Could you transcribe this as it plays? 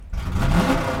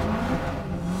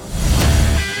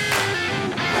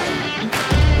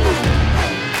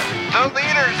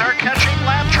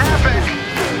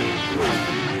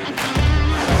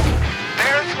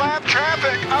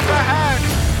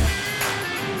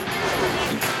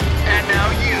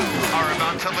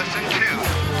to listen to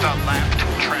the Lapped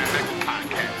Traffic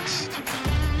Podcast.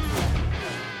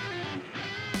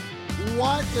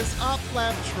 What is up,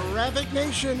 Lapped Traffic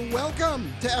Nation?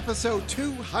 Welcome to episode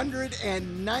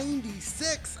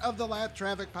 296 of the Lapped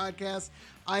Traffic Podcast.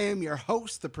 I am your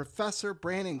host, the Professor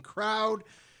Brandon Crowd.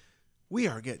 We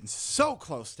are getting so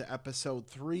close to episode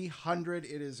 300.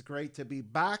 It is great to be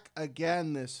back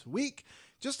again this week.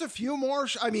 Just a few more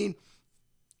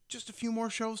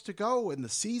shows to go, and the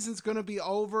season's going to be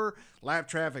over. Lap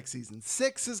Traffic Season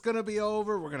 6 is going to be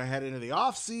over. We're going to head into the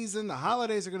off season. The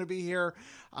holidays are going to be here.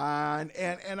 And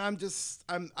I'm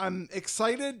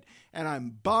excited and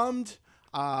I'm bummed.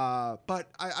 But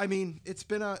I mean, it's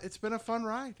been a fun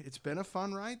ride. It's been a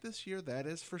fun ride this year. That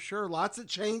is for sure. Lots of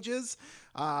changes.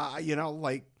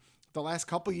 Like the last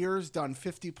couple years, done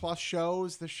 50 plus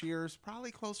shows. This year's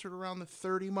probably closer to around the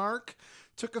 30 mark.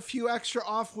 Took a few extra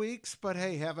off weeks, but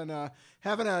hey, having a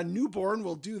newborn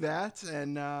will do that.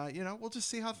 And, we'll just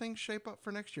see how things shape up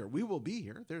for next year. We will be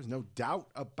here. There's no doubt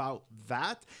about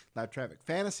that. Lap Traffic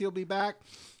Fantasy will be back,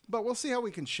 but we'll see how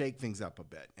we can shake things up a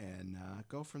bit and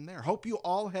go from there. Hope you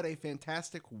all had a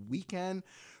fantastic weekend.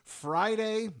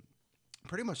 Friday,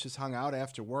 pretty much just hung out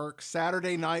after work.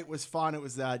 Saturday night was fun. It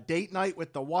was a date night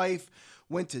with the wife.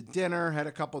 Went to dinner, had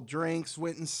a couple drinks,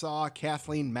 went and saw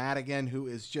Kathleen Madigan, who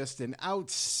is just an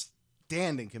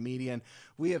outstanding comedian.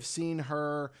 We have seen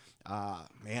her,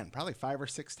 probably 5 or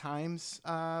 6 times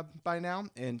by now,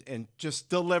 and just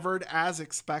delivered as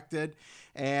expected.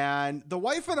 And the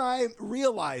wife and I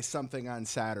realized something on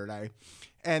Saturday,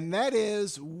 and that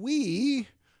is we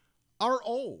are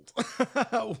old.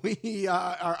 We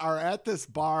are at this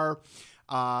bar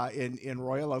in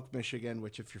Royal Oak, Michigan,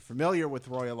 which if you're familiar with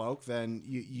Royal Oak, then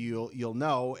you'll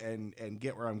know and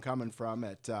get where I'm coming from.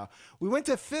 We went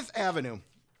to 5th Avenue,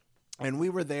 and we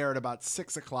were there at about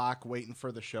 6 o'clock waiting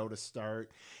for the show to start,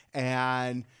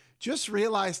 and just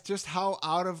realized just how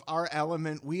out of our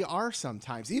element we are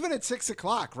sometimes, even at 6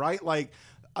 o'clock, right? Like,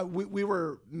 we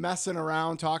were messing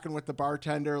around talking with the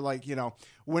bartender, like,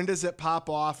 when does it pop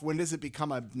off? When does it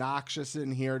become obnoxious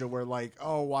in here to where like,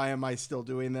 oh, why am I still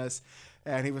doing this?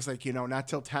 And he was like, not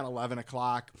till 10, 11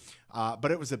 o'clock.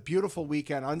 But it was a beautiful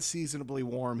weekend, unseasonably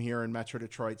warm here in Metro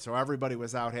Detroit. So everybody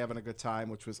was out having a good time,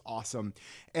 which was awesome.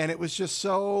 And it was just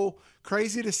so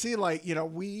crazy to see, like,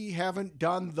 we haven't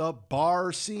done the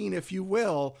bar scene, if you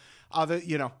will, other,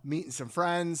 meeting some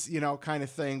friends, kind of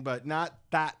thing, but not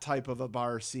that type of a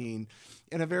bar scene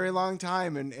in a very long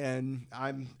time. And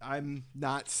I'm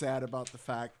not sad about the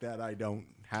fact that I don't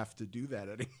have to do that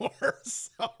anymore.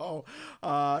 So,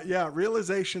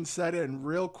 realization set in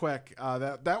real quick.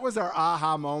 That was our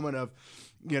aha moment of,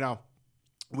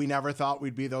 we never thought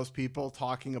we'd be those people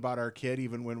talking about our kid,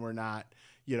 even when we're not,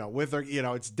 with her,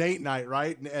 it's date night,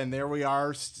 right? And there we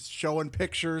are showing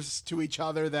pictures to each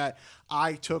other that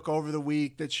I took over the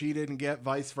week that she didn't get,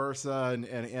 vice versa,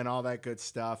 and all that good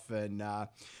stuff. And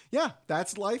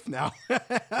that's life now.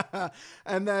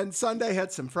 And then Sunday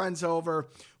had some friends over,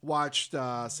 watched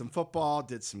some football,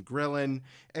 did some grilling,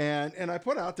 and I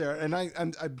put out there, and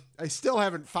I still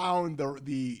haven't found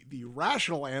the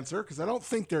rational answer, because I don't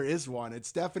think there is one.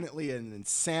 It's definitely an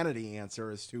insanity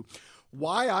answer as to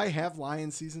why I have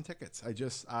Lions season tickets.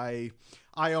 I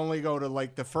only go to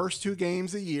like the first 2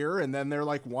 games a year, and then they're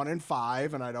like 1 and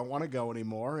 5, and I don't want to go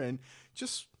anymore. And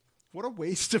just what a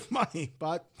waste of money.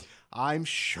 But I'm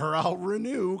sure I'll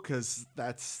renew, because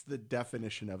that's the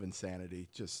definition of insanity.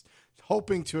 Just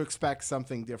hoping to expect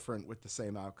something different with the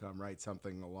same outcome, right?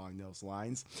 Something along those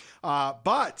lines.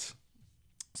 But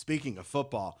speaking of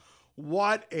football,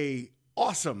 what a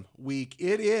awesome week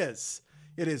it is.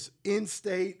 It is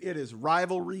in-state. It is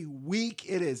rivalry week.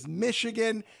 It is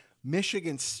Michigan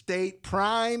State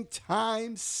prime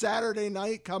time Saturday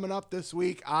night coming up this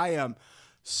week. I am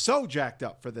so jacked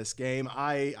up for this game.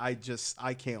 I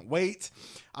can't wait.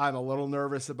 I'm a little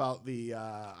nervous about the,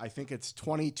 I think it's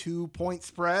 22-point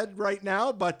spread right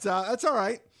now, but that's all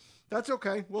right. That's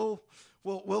okay. We'll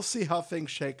see how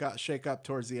things shake up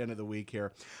towards the end of the week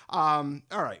here. All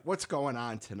right, what's going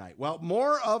on tonight? Well,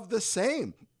 more of the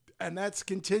same. And that's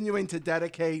continuing to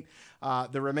dedicate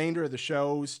the remainder of the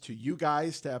shows to you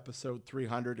guys, to episode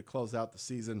 300 to close out the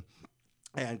season.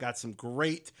 And got some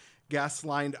great guests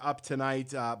lined up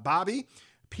tonight. Bobby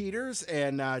Peters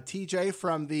and TJ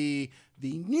from the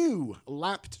new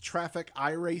Lapped Traffic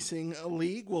iRacing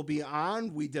League will be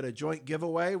on. We did a joint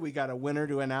giveaway. We got a winner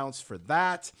to announce for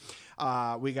that.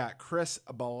 We got Chris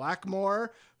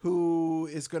Blackmore, who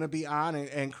is going to be on,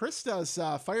 and Chris does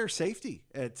fire safety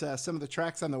at some of the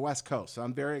tracks on the West Coast. So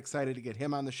I'm very excited to get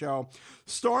him on the show.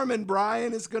 Storm and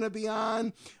Brian is going to be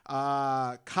on.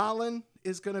 Colin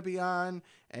is going to be on.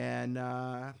 And,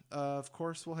 of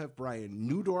course, we'll have Brian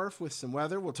Newdorf with some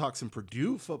weather. We'll talk some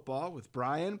Purdue football with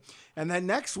Brian. And then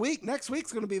next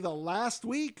week's going to be the last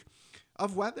week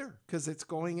of weather because it's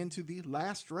going into the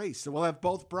last race. So we'll have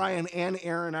both Brian and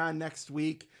Aaron on next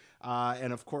week.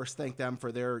 And, of course, thank them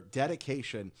for their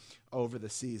dedication over the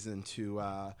season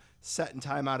to setting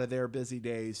time out of their busy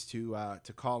days to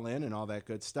call in and all that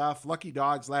good stuff. Lucky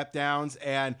Dogs, lap downs,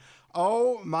 and,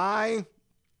 oh, my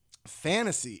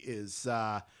fantasy is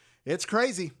it's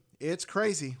crazy. It's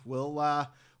crazy.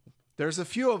 There's a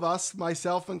few of us,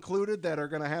 myself included, that are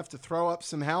going to have to throw up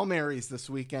some Hail Marys this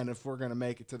weekend if we're going to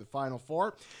make it to the Final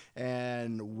Four.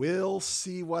 And we'll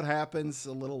see what happens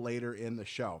a little later in the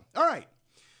show. All right.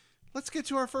 Let's get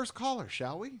to our first caller,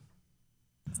 shall we?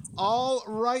 All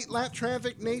right, Lap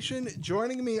Traffic Nation,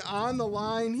 joining me on the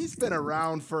line. He's been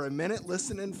around for a minute,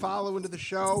 listening, following to the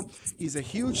show. He's a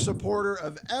huge supporter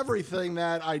of everything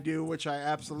that I do, which I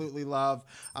absolutely love.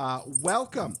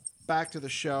 Welcome back to the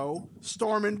show,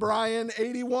 Stormin' Brian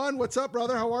 81. What's up,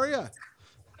 brother? How are you?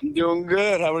 I'm doing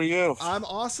good. How are you? I'm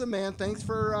awesome, man. Thanks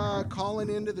for calling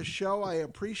into the show. I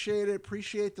appreciate it.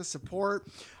 Appreciate the support.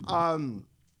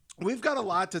 We've got a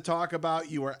lot to talk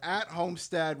about. You are at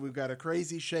Homestead. We've got a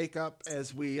crazy shakeup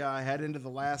as we head into the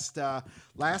last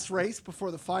race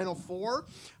before the Final Four.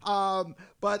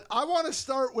 But I want to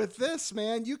start with this,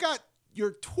 man. You got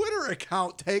your Twitter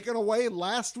account taken away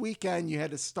last weekend. You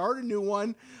had to start a new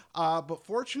one, but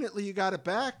fortunately you got it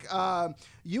back.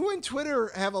 You and Twitter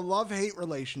have a love-hate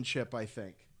relationship, I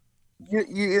think.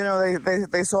 You know,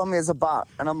 they saw me as a bot,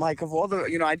 and I'm like, of all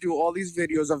the, I do all these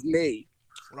videos of me.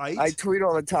 Right. I tweet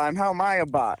all the time. How am I a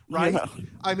bot? Right.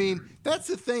 I mean, that's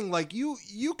the thing. Like you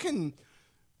can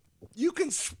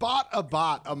spot a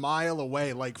bot a mile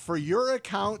away. Like for your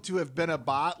account to have been a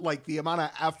bot, like the amount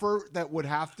of effort that would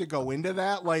have to go into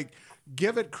that, like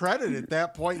give it credit at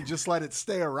that point and just let it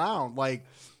stay around. Like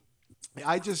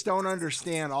I just don't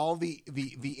understand all the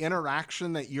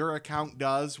interaction that your account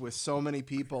does with so many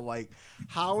people. Like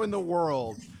how in the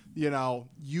world,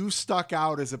 you stuck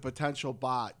out as a potential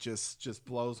bot just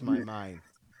blows my mind.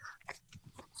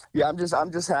 Yeah, I'm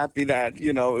just happy that,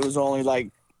 it was only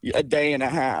like a day and a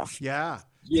half. Yeah.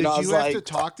 Did you have to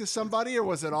talk to somebody or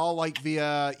was it all like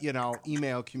via,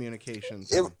 email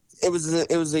communications? It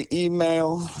was an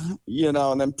email,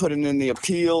 and then putting in the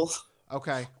appeal.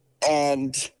 Okay.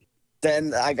 And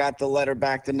then I got the letter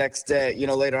back the next day,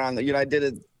 later on, I did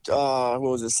it, what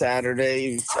was it,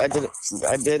 Saturday? I did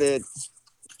it.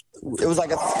 It was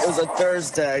a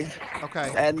Thursday.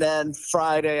 Okay. And then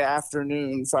Friday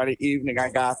evening, I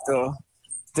got the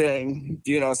thing,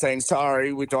 saying,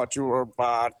 sorry, we thought you were a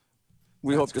bot.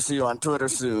 We hope to see you on Twitter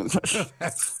soon.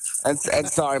 and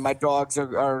sorry, my dogs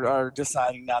are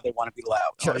deciding now they want to be loud.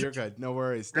 Oh, you're good. No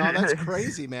worries. No, that's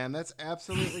crazy, man. That's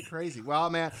absolutely crazy. Well,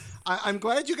 man, I'm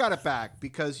glad you got it back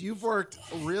because you've worked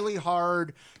really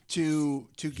hard to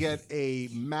get a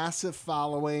massive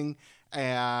following.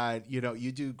 And,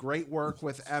 you do great work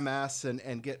with MS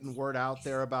and getting word out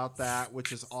there about that,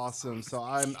 which is awesome. So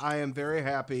I am very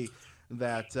happy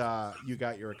that you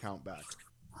got your account back.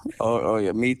 Oh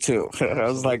yeah, me too. I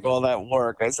was like, all that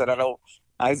work. I said,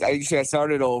 I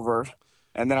started over.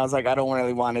 And then I was like, I don't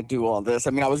really want to do all this.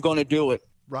 I mean, I was going to do it.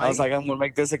 Right. I was like, I'm going to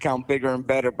make this account bigger and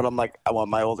better. But I'm like, I want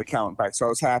my old account back. So I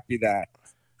was happy that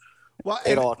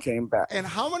it all came back. And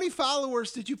how many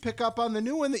followers did you pick up on the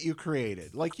new one that you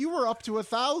created? Like you were up to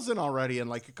 1,000 already in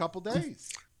like a couple days.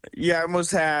 Yeah, I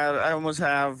almost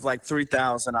have like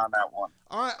 3,000 on that one.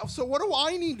 All right. So what do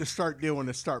I need to start doing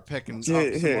to start picking up some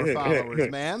more followers,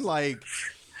 man? Like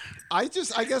I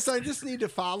guess I just need to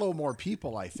follow more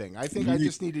people. I think I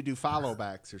just need to do follow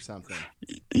backs or something.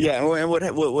 Yeah. And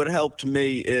what helped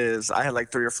me is I had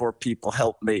like 3 or 4 people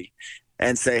help me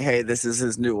and say, hey, this is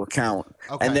his new account.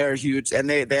 Okay. And they're huge, and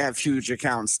they have huge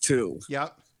accounts too.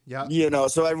 Yep.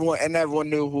 So everyone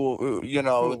knew who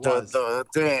the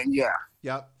thing. Yeah.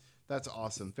 Yep. That's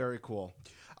awesome. Very cool.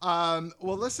 Well,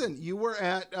 listen, you were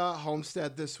at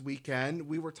Homestead this weekend.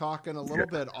 We were talking a little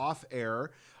bit off air.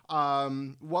 I've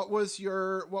been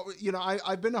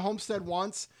to Homestead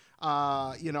once.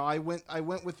 I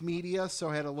went with media, so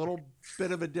I had a little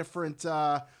bit of a different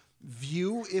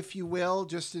view, if you will,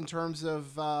 just in terms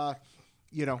of,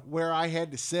 where I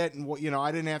had to sit and what,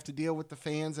 I didn't have to deal with the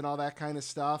fans and all that kind of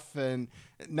stuff. And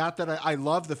not that I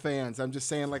love the fans. I'm just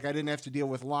saying like I didn't have to deal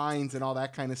with lines and all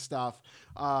that kind of stuff.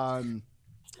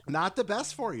 Not the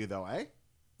best for you though, eh?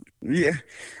 Yeah.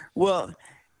 Well,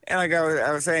 and like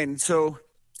I was saying, so,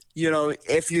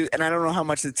 and I don't know how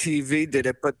much the TV did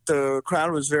it, but the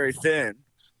crowd was very thin.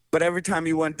 But every time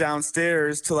you went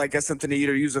downstairs to like get something to eat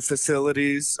or use the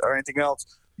facilities or anything else,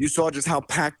 you saw just how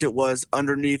packed it was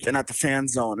underneath and at the fan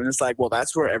zone. And it's like, well,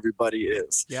 that's where everybody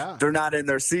is. Yeah. They're not in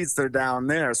their seats. They're down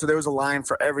there. So there was a line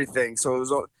for everything. So it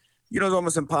was, it was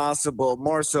almost impossible,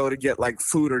 more so to get like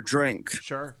food or drink.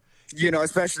 Sure.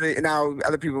 Especially now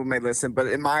other people may listen, but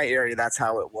in my area, that's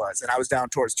how it was. And I was down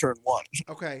towards turn 1.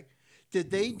 Okay. Did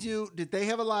they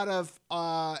have a lot of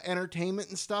entertainment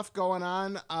and stuff going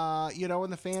on, in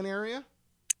the fan area?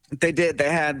 They did. They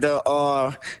had the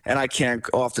and I can't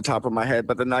off the top of my head,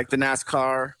 but the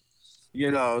NASCAR,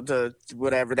 the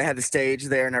whatever. They had the stage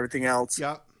there and everything else.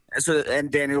 Yep. And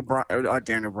Daniel Bryan.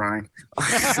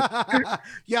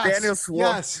 Yes. Daniel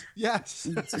Suarez. Yes.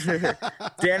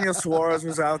 Daniel Suarez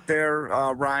was out there.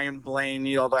 Ryan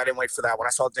Blaney, although I didn't wait for that one.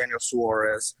 I saw Daniel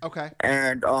Suarez. Okay.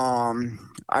 And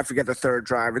I forget the third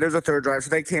driver. There's a third driver. So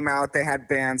they came out. They had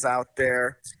bands out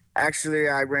there. Actually,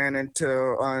 I ran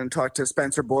into and talked to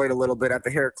Spencer Boyd a little bit at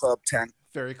the Hair Club tent.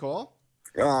 Very cool.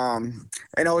 And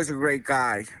always a great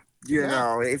guy.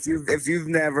 If you've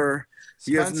never.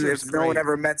 If no one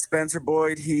ever met Spencer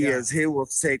Boyd, he will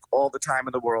take all the time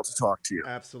in the world to talk to you.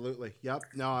 Absolutely. Yep.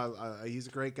 No, he's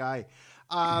a great guy.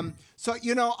 So,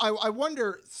 I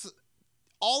wonder,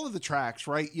 all of the tracks,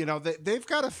 right? They've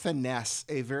got to finesse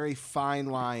a very fine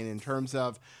line in terms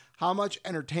of how much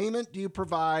entertainment do you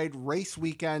provide race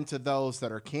weekend to those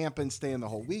that are camping, staying the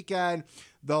whole weekend,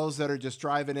 those that are just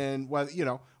driving in,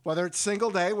 whether it's single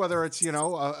day, whether it's,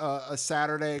 a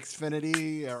Saturday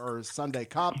Xfinity or Sunday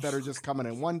Cup that are just coming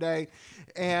in one day.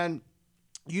 And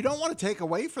you don't want to take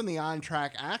away from the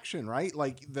on-track action, right?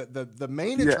 Like the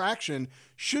main attraction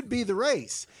should be the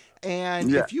race.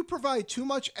 And if you provide too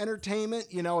much entertainment,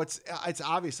 it's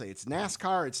obviously it's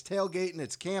NASCAR, it's tailgating,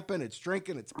 it's camping, it's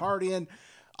drinking, it's partying.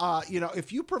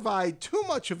 If you provide too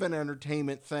much of an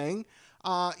entertainment thing,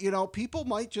 people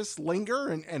might just linger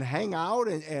and hang out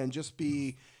and just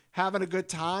be having a good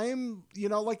time,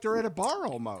 like they're at a bar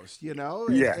almost,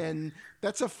 and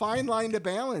that's a fine line to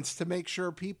balance to make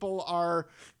sure people are,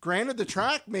 granted the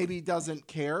track maybe doesn't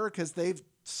care because they've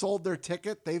sold their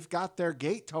ticket, they've got their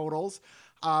gate totals,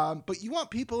 but you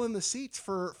want people in the seats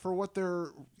for what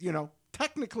they're,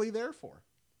 technically there for.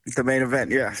 The main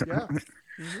event. Yeah.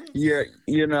 Yeah.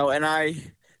 Mm-hmm.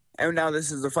 And now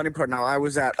this is the funny part. Now I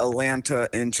was at Atlanta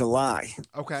in July.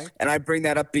 Okay. And I bring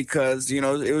that up because, it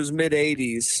was mid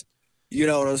 80s, it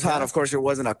was hot. Of course, there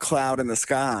wasn't a cloud in the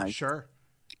sky. Sure.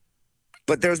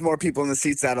 But there's more people in the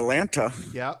seats at Atlanta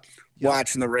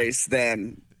watching the race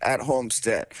than at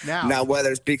Homestead. Now,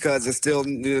 whether it's because it's still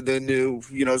the new,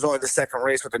 it's only the second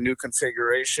race with a new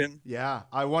configuration. Yeah.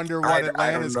 I wonder what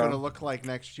Atlanta's going to look like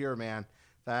next year, man.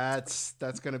 That's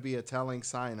going to be a telling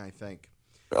sign, I think.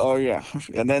 Oh yeah,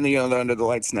 and then they're under the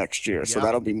lights next year, so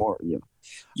that'll be more.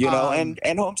 And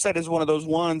Homestead is one of those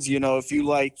ones. If you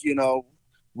like,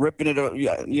 ripping it,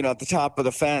 at the top of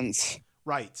the fence.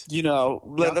 Right.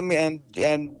 Let them and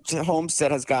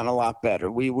Homestead has gotten a lot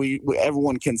better. We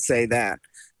everyone can say that.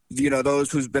 Those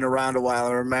who's been around a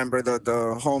while remember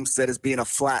the Homestead as being a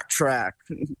flat track.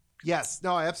 Yes.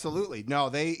 No, absolutely. No,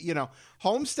 they,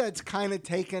 Homestead's kind of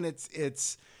taken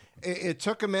it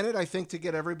took a minute, I think, to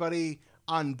get everybody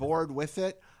on board with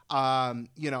it.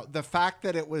 The fact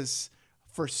that it was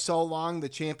for so long the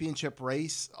championship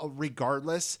race,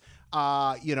 regardless,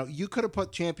 you could have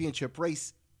put championship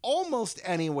race almost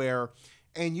anywhere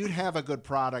and you'd have a good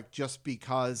product just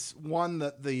because, one,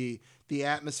 the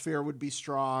atmosphere would be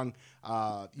strong.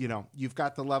 You've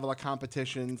got the level of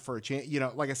competition for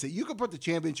like I said, you could put the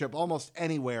championship almost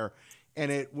anywhere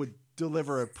and it would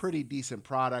deliver a pretty decent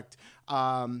product.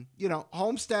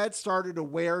 Homestead started to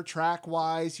wear track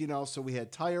wise, so we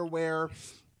had tire wear.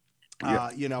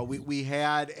 We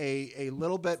had a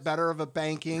little bit better of a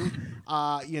banking,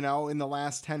 in the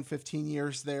last 10, 15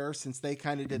 years there since they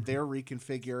kind of did their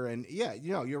reconfigure. And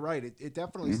you're right. It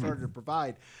definitely started to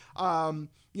provide,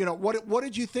 what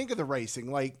did you think of the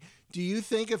racing? Like, do you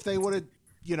think if they would have,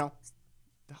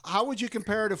 how would you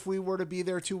compare it if we were to be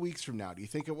there 2 weeks from now? Do you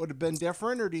think it would have been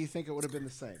different or do you think it would have been the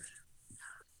same?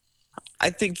 I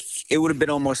think it would have been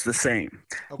almost the same.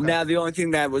 Okay. Now, the only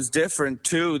thing that was different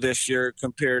too this year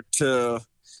compared to,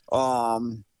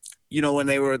 when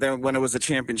they were there, when it was a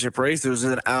championship race, it was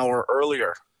an hour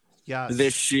earlier.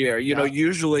 This year,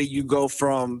 usually you go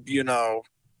from,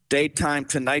 daytime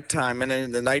to nighttime and then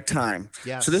in the nighttime.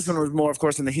 Yes. So this one was more, of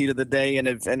course, in the heat of the day and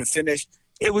it finished.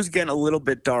 It was getting a little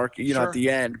bit dark, at the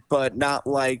end, but not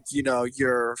like,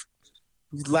 your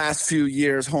last few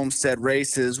years Homestead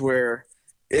races where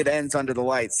it ends under the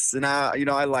lights. And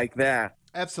I like that.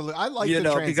 Absolutely. I like the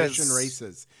transition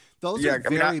races. Those are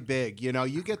very big.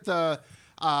 You get the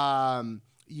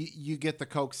you get the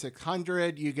Coke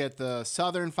 600, you get the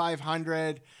Southern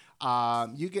 500.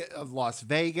 You get Las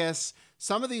Vegas,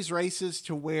 some of these races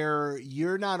to where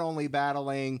you're not only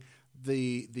battling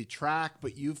the track,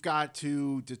 but you've got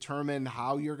to determine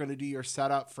how you're going to do your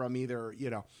setup from either,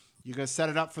 you're going to set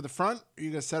it up for the front or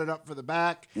you're going to set it up for the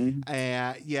back.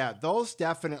 And yeah, those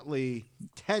definitely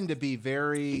tend to be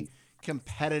very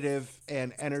competitive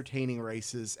and entertaining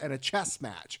races, and a chess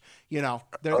match.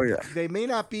 They may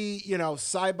not be,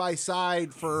 side by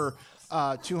side for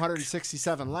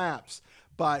 267 laps,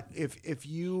 but if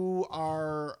you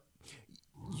are,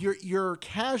 your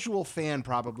casual fan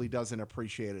probably doesn't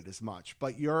appreciate it as much,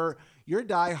 but your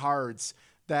diehards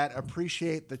that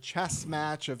appreciate the chess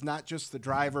match of not just the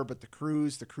driver but the crew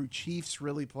chiefs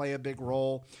really play a big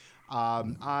role.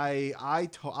 I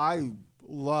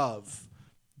love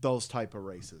those type of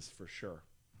races for sure.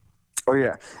 Oh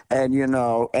yeah, and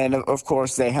and of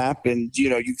course they happen.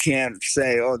 You can't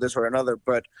say, oh, this or another,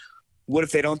 but what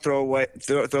if they don't throw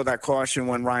that caution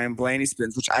when Ryan Blaney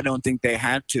spins, which I don't think they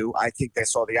had to. I think they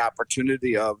saw the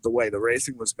opportunity of the way the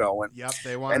racing was going. Yep,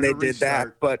 they wanted to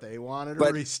restart. But they wanted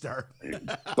to restart.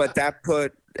 But that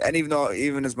put, and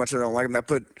even as much as I don't like him,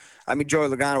 Joey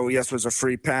Logano, yes, was a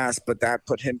free pass, but that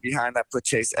put him behind. That put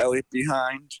Chase Elliott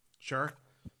behind. Sure.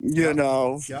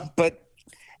 But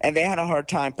and they had a hard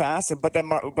time passing. But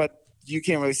you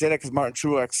can't really say that because Martin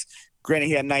Truex. Granted,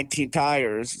 he had 19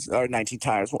 tires, had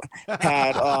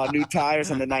new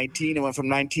tires on the 19 and went from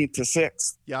 19th to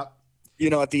 6th. Yep.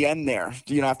 At the end there,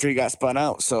 after he got spun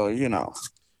out. So,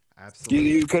 absolutely,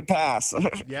 you could pass.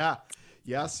 Yeah.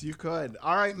 Yes, you could.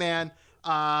 All right, man.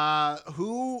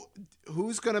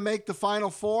 Who's going to make the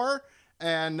Final Four,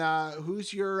 and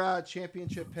who's your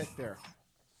championship pick there?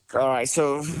 All right.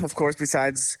 So, of course,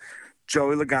 besides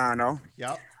Joey Logano.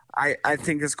 Yep. I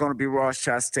think it's going to be Ross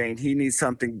Chastain. He needs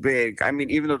something big.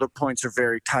 Even though the points are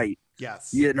very tight.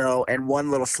 Yes. And one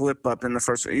little slip up in the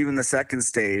first, even the second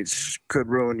stage could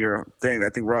ruin your thing. I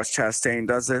think Ross Chastain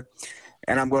does it.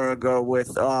 And I'm going to go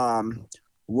with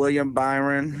William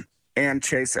Byron and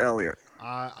Chase Elliott.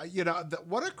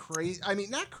 What a crazy,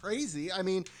 not crazy.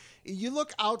 You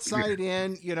look outside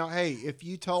in, hey, if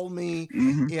you told me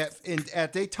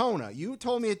at Daytona,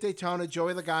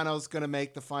 Joey Logano's going to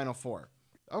make the Final Four.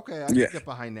 Okay, I could get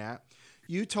behind that.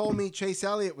 You told me Chase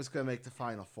Elliott was going to make the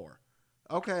Final Four.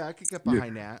 Okay, I could get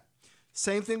behind that.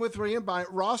 Same thing with William Byron.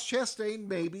 Ross Chastain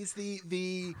maybe's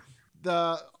the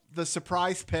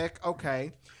surprise pick.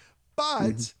 Okay,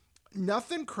 but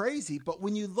nothing crazy. But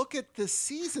when you look at the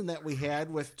season that we had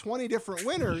with 20 different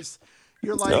winners,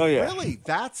 you're like, really?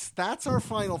 That's our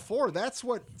Final Four. That's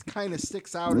what kind of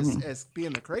sticks out as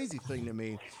being the crazy thing to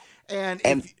me. And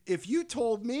if you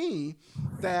told me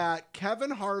that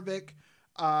Kevin Harvick,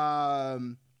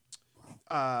 Kyle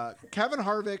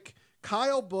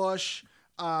Busch,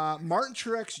 Martin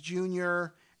Truex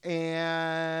Jr.,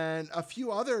 and a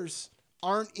few others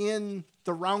aren't in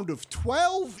the round of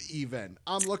 12 even,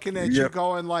 I'm looking at you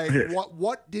going like,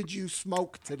 what did you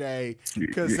smoke today?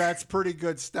 Because that's pretty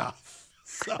good stuff.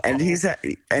 So. And he's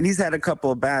had a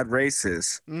couple of bad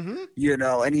races, and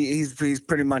he's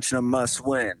pretty much in a must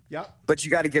win. Yep. But you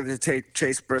got to give it to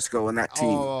Chase Briscoe and that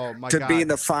team to be in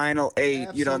the final 8.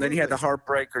 Absolutely. And then he had the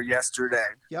heartbreaker yesterday.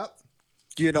 Yep.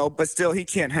 But still he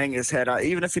can't hang his head out,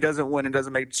 even if he doesn't win and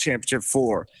doesn't make the championship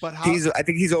 4. But I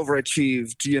think he's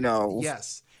overachieved.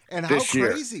 Yes. And how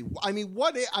crazy?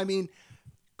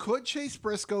 Could Chase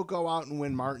Briscoe go out and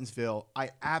win Martinsville? I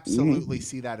absolutely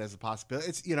see that as a possibility.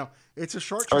 It's it's a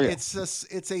short track.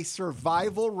 It's a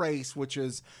survival race, which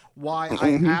is why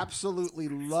I absolutely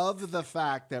love the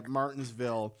fact that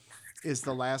Martinsville is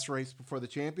the last race before the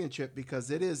championship, because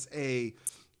it's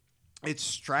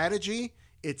strategy,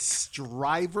 it's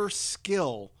driver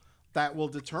skill that will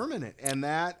determine it, and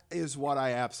that is what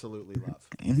I absolutely love.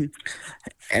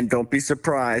 And don't be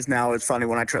surprised. Now it's funny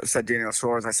when I said Daniel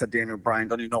Suarez, I said Daniel Bryan.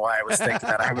 Don't even know why I was thinking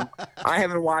that. I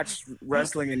haven't watched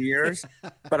wrestling in years,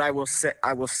 but I will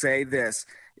say this: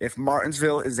 if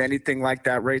Martinsville is anything like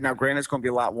that race, now granted it's going to be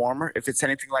a lot warmer. If it's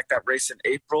anything like that race in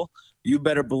April, you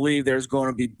better believe there's going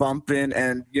to be bumping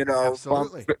and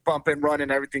bumping,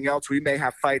 running, everything else. We may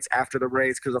have fights after the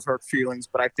race because of hurt feelings,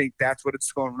 but I think that's what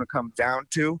it's going to come down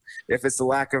to. If it's the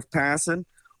lack of passing,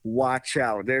 watch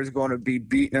out. There's going to be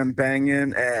beating and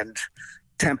banging, and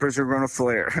tempers are going to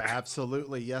flare.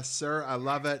 Absolutely. Yes, sir. I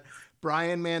love it.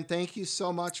 Brian, man, thank you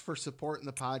so much for supporting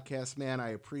the podcast, man.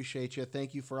 I appreciate you.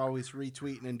 Thank you for always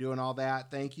retweeting and doing all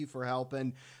that. Thank you for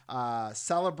helping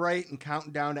celebrate and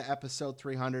counting down to episode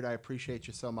 300. I appreciate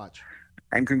you so much.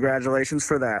 And congratulations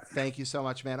for that. Thank you so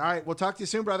much, man. All right, we'll talk to you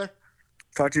soon, brother.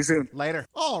 Talk to you soon. Later.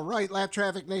 All right, Lap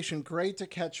Traffic Nation, great to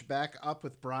catch back up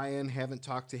with Brian. Haven't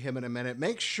talked to him in a minute.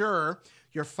 Make sure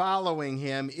you're following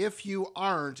him. If you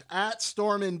aren't, at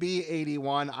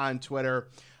StormanB81 on Twitter.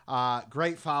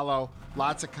 Great follow,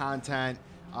 lots of content,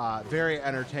 very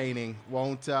entertaining.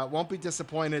 Won't be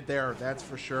disappointed there, that's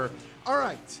for sure. All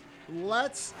right,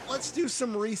 let's do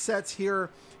some resets here.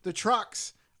 The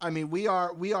trucks. I mean, we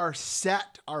are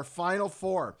set. Our final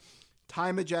four: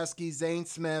 Ty Majeski, Zane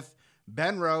Smith,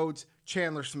 Ben Rhodes,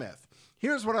 Chandler Smith.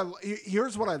 Here's what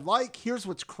I like. Here's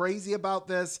what's crazy about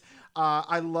this.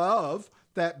 I love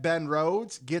that Ben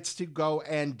Rhodes gets to go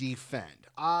and defend.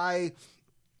 I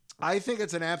think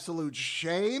it's an absolute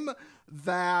shame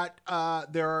that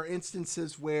there are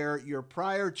instances where your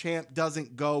prior champ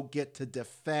doesn't get to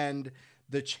defend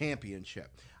the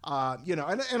championship.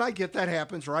 And I get that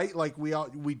happens, right? Like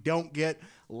we don't get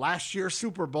last year's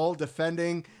Super Bowl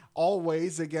defending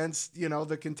always against,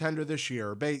 the contender this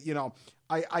year.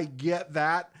 I get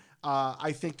that.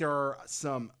 I think there are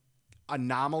some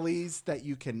anomalies that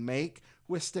you can make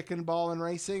with stick and ball and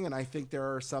racing, and I think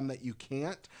there are some that you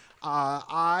can't.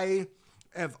 I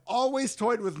have always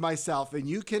toyed with myself, and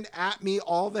you can at me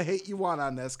all the hate you want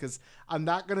on this, because I'm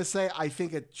not going to say I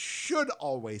think it should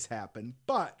always happen,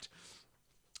 but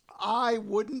I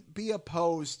wouldn't be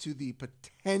opposed to the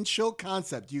potential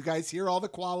concept. You guys hear all the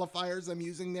qualifiers I'm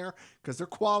using there? Because they're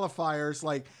qualifiers.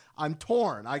 Like, I'm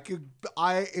torn.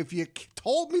 If you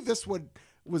told me this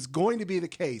was going to be the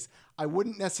case, I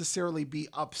wouldn't necessarily be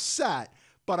upset,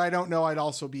 but I don't know I'd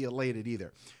also be elated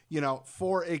either.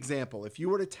 For example, if you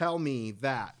were to tell me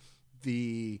that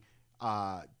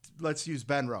let's use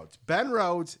Ben Rhodes. Ben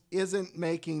Rhodes isn't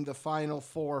making the final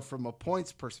four from a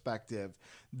points perspective.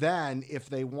 Then if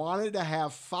they wanted to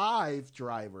have 5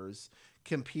 drivers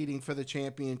competing for the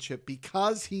championship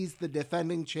because he's the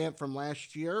defending champ from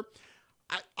last year,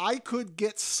 I could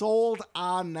get sold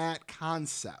on that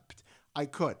concept. I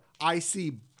could. I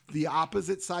see the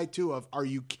opposite side too of, are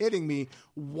you kidding me?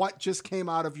 What just came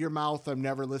out of your mouth? I'm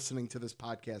never listening to this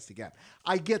podcast again.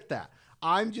 I get that.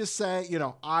 I'm just saying,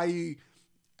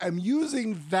 I'm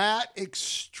using that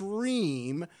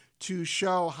extreme to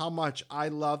show how much I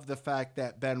love the fact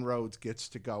that Ben Rhodes gets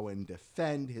to go and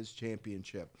defend his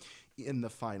championship in the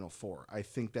final four. I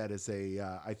think that is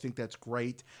I think that's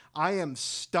great. I am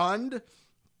stunned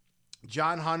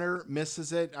John Hunter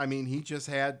misses it. I mean, he just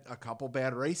had a couple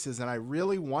bad races, and I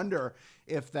really wonder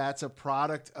if that's a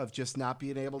product of just not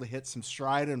being able to hit some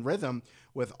stride and rhythm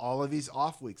with all of these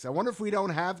off weeks. I wonder if we don't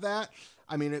have that.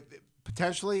 I mean, it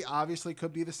potentially, obviously,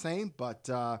 could be the same, but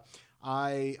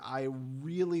I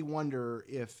really wonder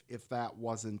if that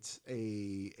wasn't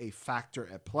a factor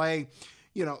at play.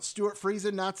 Stuart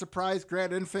Friesen, not surprised.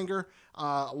 Grant Enfinger,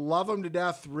 love him to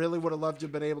death. Really would have loved to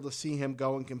have been able to see him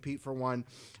go and compete for one.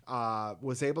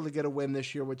 Was able to get a win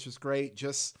this year, which is great.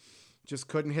 Just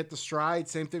couldn't hit the stride.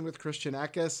 Same thing with Christian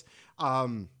Eckes.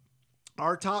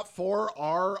 Our top 4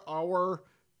 are our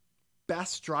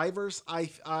best drivers,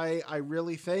 I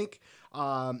really think.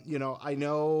 I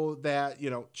know that,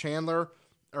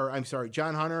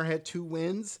 John Hunter had 2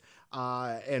 wins.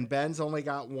 And Ben's only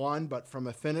got 1, but from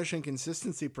a finish and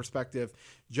consistency perspective,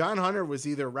 John Hunter was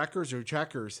either wreckers or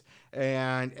checkers,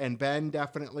 and Ben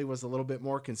definitely was a little bit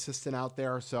more consistent out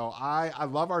there. So I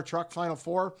love our truck final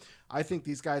 4. I think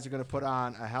these guys are going to put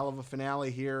on a hell of a finale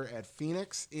here at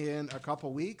Phoenix in a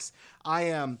couple weeks. I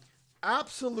am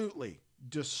absolutely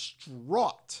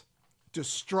distraught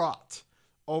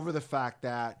over the fact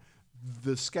that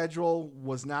the schedule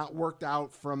was not worked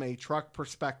out from a truck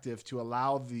perspective to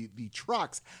allow the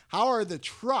trucks. How are the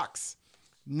trucks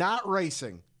not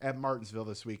racing at Martinsville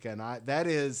this weekend? That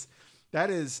is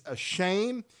a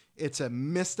shame. It's a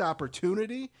missed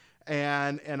opportunity,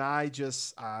 and I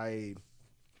just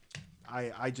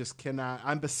cannot.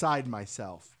 I'm beside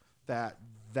myself that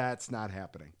that's not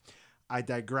happening. I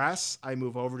digress. I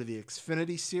move over to the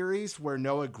Xfinity Series where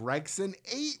Noah Gragson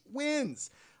 8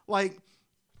 wins.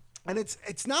 And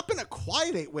it's not been a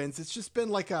quiet 8 wins. It's just been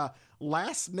like a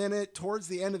last minute towards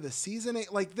the end of the season.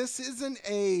 This isn't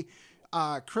a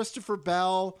Christopher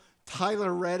Bell,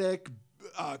 Tyler Reddick,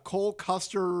 Cole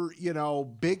Custer,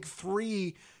 big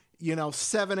 3,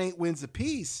 7-8 wins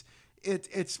apiece.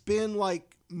 It's been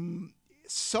like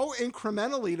so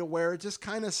incrementally to where it just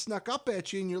kind of snuck up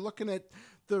at you, and you're looking at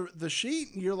the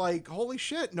sheet and you're like, holy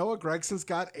shit, Noah Gregson's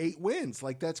got 8 wins.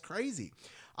 Like, that's crazy.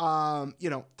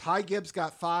 Ty Gibbs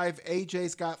got 5,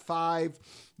 AJ's got 5,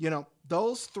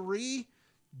 those 3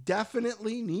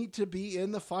 definitely need to be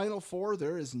in the final 4.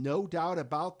 There is no doubt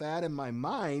about that in my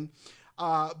mind.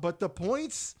 But the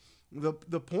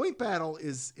point battle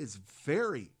is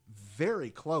very, very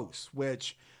close,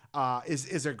 which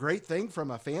is a great thing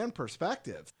from a fan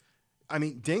perspective. I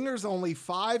mean, Dinger's only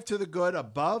 5 to the good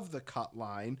above the cut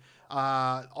line.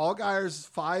 Allgaier's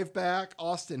 5 back.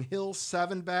 Austin Hill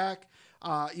 7 back.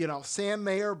 Sam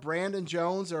Mayer, Brandon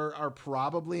Jones are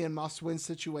probably in must-win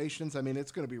situations. I mean,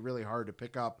 it's going to be really hard to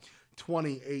pick up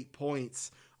 28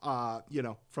 points,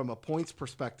 from a points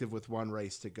perspective with one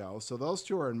race to go. So those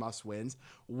two are in must-wins.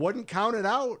 Wouldn't count it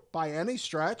out by any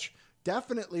stretch.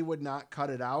 Definitely would not cut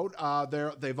it out.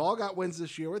 They've all got wins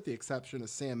this year with the exception of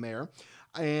Sam Mayer.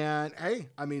 And, hey,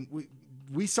 I mean,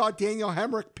 we saw Daniel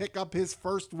Hemrick pick up his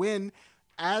first win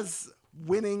as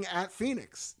winning at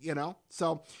Phoenix,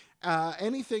 So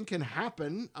anything can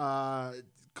happen.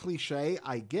 Cliche,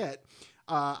 I get.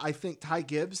 I think Ty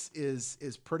Gibbs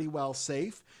is pretty well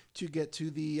safe to get to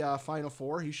the Final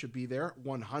Four. He should be there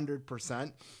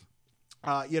 100%.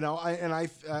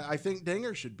 I think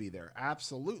Dinger should be there.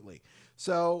 Absolutely.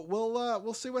 So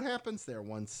we'll see what happens there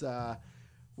once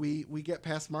we get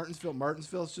past Martinsville.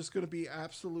 Martinsville is just going to be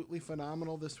absolutely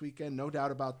phenomenal this weekend. No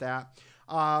doubt about that.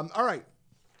 All right.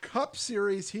 Cup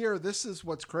Series here. This is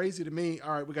what's crazy to me.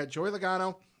 All right. We got Joey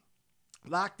Logano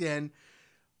locked in.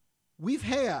 We've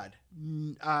had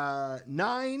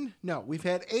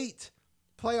 8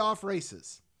 playoff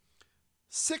races.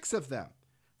 6 of them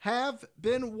have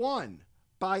been won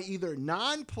by either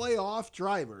non-playoff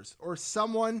drivers or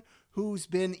someone who's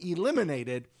been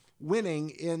eliminated winning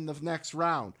in the next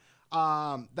round.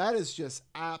 That is just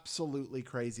absolutely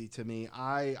crazy to me.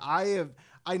 I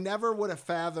never would have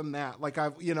fathomed that. Like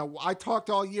I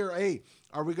talked all year, hey,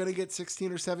 are we going to get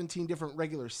 16 or 17 different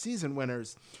regular season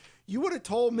winners? You would have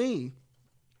told me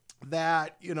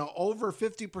that, over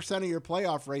 50% of your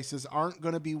playoff races aren't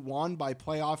going to be won by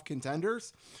playoff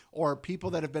contenders or people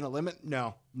that have been eliminated.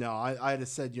 No, I'd have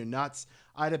said you're nuts.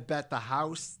 I'd have bet the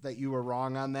house that you were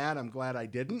wrong on that. I'm glad I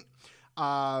didn't.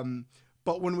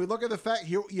 But when we look at the fact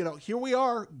here, here we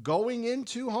are going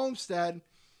into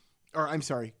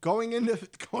going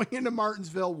into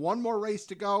Martinsville, one more race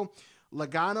to go.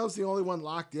 Logano's the only one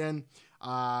locked in.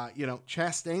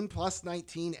 Chastain plus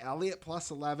 19, Elliott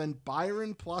plus 11,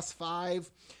 Byron plus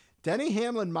 5, Denny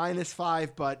Hamlin minus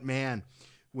 5. But man,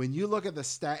 when you look at the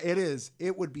stat,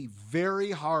 it would be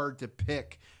very hard to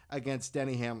pick against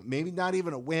Denny Hamlin. Maybe not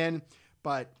even a win,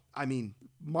 but I mean,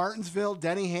 Martinsville,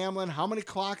 Denny Hamlin, how many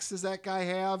clocks does that guy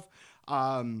have?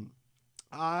 I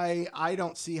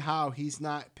don't see how he's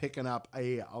not picking up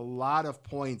a lot of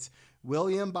points.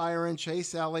 William Byron,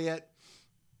 Chase Elliott.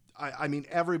 I mean,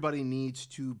 everybody needs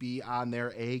to be on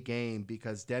their A game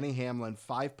because Denny Hamlin,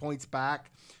 5 points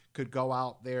back, could go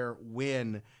out there,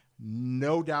 win,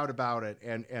 no doubt about it,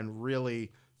 and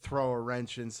really throw a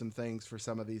wrench in some things for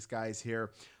some of these guys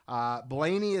here.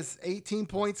 Blaney is 18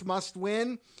 points must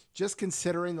win, just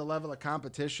considering the level of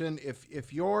competition.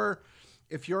 If you're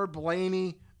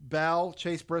Blaney, Bell,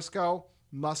 Chase Briscoe,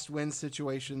 must win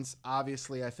situations.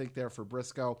 Obviously, I think they're for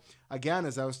Briscoe. Again,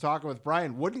 as I was talking with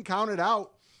Brian, wouldn't count it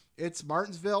out. It's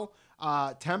Martinsville.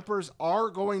 Tempers are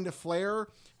going to flare.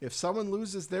 If someone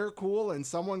loses their cool and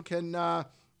someone can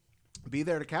be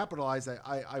there to capitalize,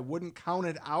 I wouldn't count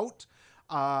it out.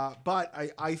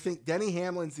 But I think Denny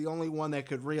Hamlin's the only one that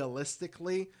could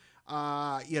realistically,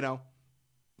 could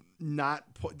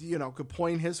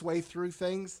point his way through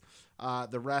things.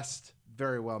 The rest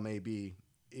very well may be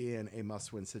in a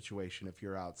must-win situation if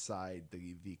you're outside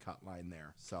the cut line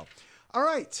there. So, all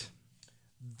right.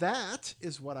 That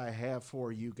is what I have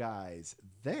for you guys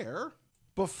there.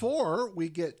 Before we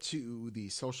get to the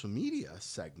social media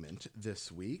segment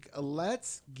this week,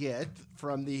 let's get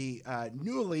from the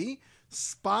newly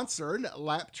sponsored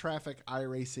Lap Traffic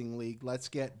iRacing League. Let's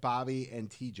get Bobby and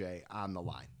TJ on the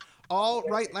line. All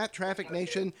right, Lap Traffic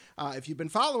Nation, if you've been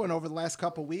following over the last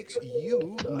couple weeks,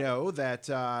 you know that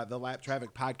the Lap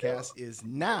Traffic podcast is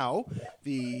now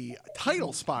the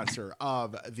title sponsor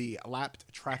of the Lap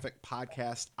Traffic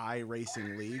podcast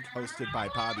iRacing League, hosted by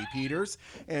Bobby Peters.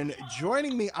 And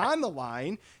joining me on the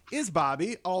line is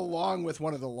Bobby, along with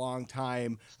one of the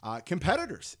longtime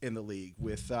competitors in the league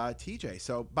with TJ.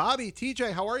 So, Bobby,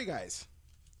 TJ, how are you guys?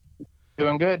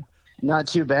 Doing good. Not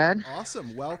too bad.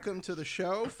 Awesome. Welcome to the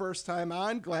show. First time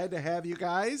on. Glad to have you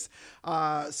guys.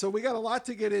 So we got a lot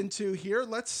to get into here.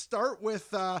 Let's start with,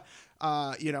 your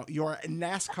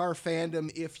NASCAR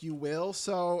fandom, if you will.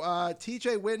 So,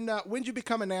 TJ, when did you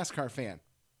become a NASCAR fan?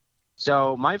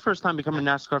 So my first time becoming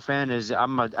a NASCAR fan is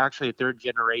I'm actually a third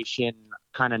generation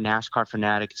kind of NASCAR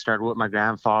fanatic. Started with my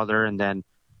grandfather and then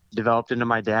developed into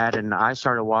my dad, and I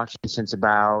started watching since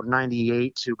about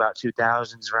 98 to about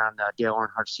 2000s, around the Dale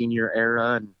Earnhardt Sr.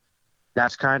 era, and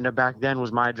that's kind of back then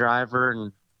was my driver,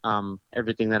 and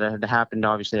everything that had happened,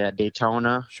 obviously, at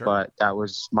Daytona. Sure. But that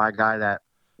was my guy that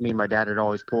me and my dad had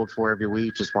always pulled for every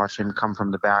week, just watch him come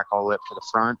from the back all the way up to the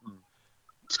front. And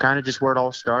it's kind of just where it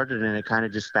all started, and it kind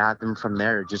of just fathomed from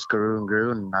there. It just grew and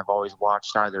grew, and I've always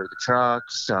watched either the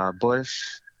trucks, Busch,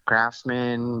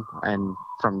 Craftsman, and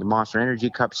from the Monster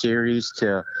Energy Cup Series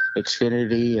to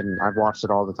Xfinity, and I've watched it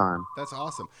all the time. That's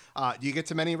awesome. Do you get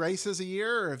to many races a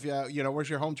year, or if where's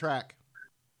your home track?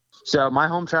 So my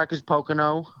home track is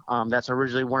Pocono. That's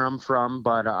originally where I'm from,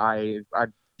 but I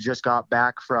just got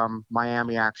back from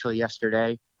Miami actually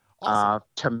yesterday. Awesome.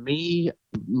 To me,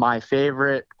 my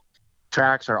favorite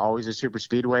tracks are always the super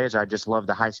speedways. I just love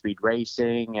the high speed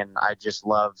racing, and I just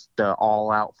love the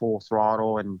all out full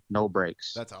throttle and no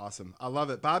brakes. That's awesome. I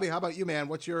love it. Bobby, how about you, man?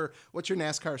 What's your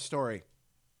NASCAR story?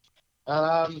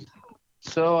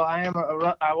 So I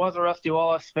was a Rusty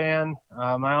Wallace fan.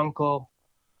 My uncle,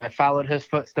 I followed his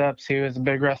footsteps. He was a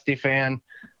big Rusty fan.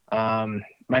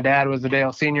 My dad was a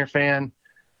Dale Senior fan.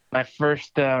 My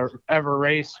first ever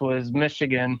race was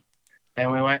Michigan,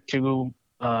 and we went to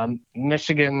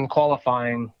Michigan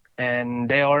qualifying, and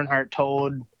Dale Earnhardt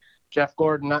told Jeff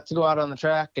Gordon not to go out on the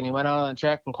track, and he went out on the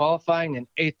track in qualifying and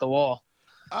ate the wall.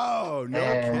 Oh, no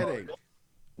kidding.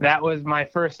 That was my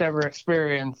first ever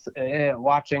experience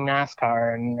watching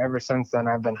NASCAR, and ever since then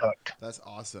I've been hooked. That's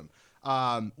awesome.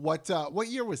 What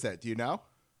year was that? Do you know?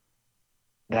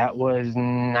 That was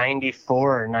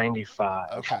 94 or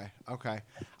 95. Okay.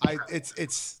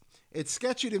 It's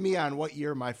sketchy to me on what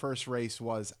year my first race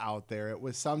was out there. It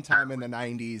was sometime in the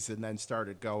 90s and then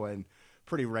started going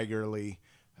pretty regularly.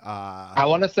 I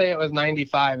want to say it was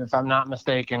 95 if I'm not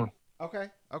mistaken. Okay.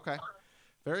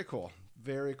 Very cool.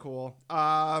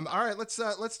 All right,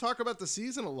 let's talk about the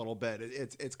season a little bit.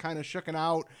 It's kind of shooken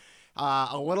out.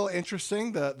 A little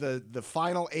interesting. The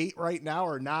final 8 right now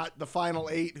are not the final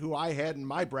 8 who I had in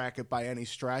my bracket by any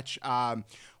stretch.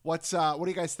 What do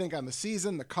you guys think on the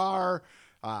season, the car,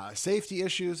 safety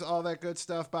issues, all that good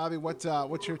stuff? Bobby, what's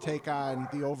your take on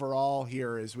the overall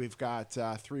here as we've got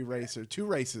 2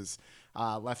 races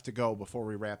left to go before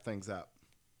we wrap things up?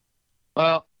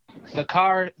 Well,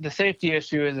 the safety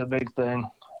issue is a big thing.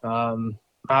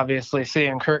 Obviously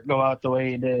seeing Kurt go out the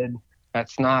way he did,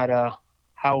 that's not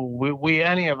how we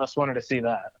any of us wanted to see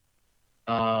that.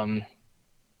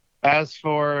 As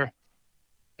for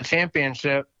the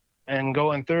championship and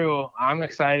going through, I'm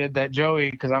excited that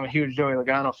Joey, because I'm a huge Joey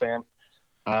Logano fan,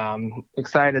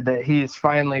 excited that he's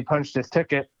finally punched his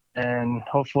ticket, and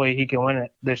hopefully he can win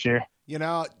it this year.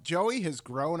 Joey has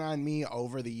grown on me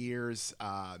over the years.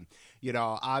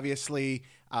 Obviously,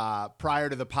 prior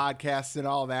to the podcast and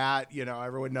all that,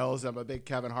 everyone knows I'm a big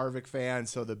Kevin Harvick fan.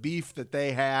 So the beef that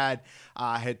they had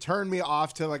turned me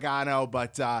off to Logano,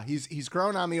 but he's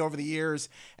grown on me over the years,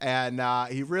 and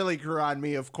he really grew on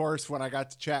me, of course, when I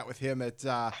got to chat with him at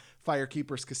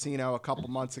Firekeepers Casino a couple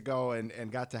months ago,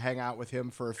 and got to hang out with him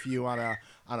for a few on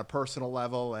a personal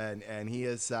level, and he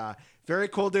is very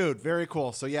cool dude, very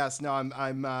cool. So yes, no,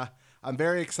 I'm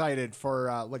very excited for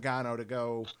Logano to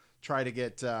go try to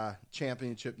get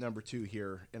championship number 2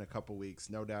 here in a couple weeks.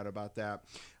 No doubt about that.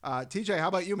 TJ, how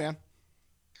about you, man?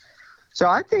 So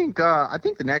I think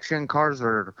the next gen cars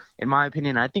are, in my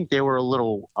opinion, I think they were a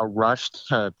little rushed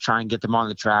to try and get them on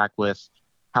the track with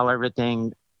how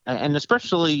everything, and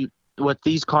especially with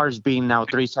these cars being now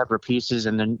 3 separate pieces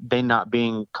and then they not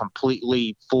being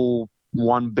completely full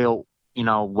one built,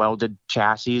 welded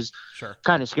chassis. Sure.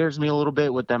 Kind of scares me a little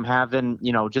bit with them having,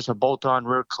 just a bolt-on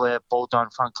rear clip, bolt-on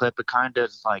front clip. It kind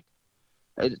of like,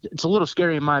 it's a little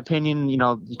scary in my opinion,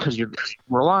 because you're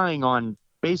relying on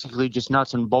basically just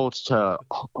nuts and bolts to,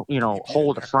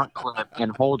 hold a front clip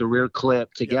and hold a rear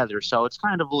clip together. Yep. So it's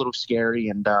kind of a little scary.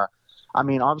 And,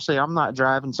 obviously I'm not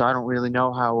driving, so I don't really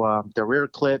know how the rear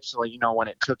clips, when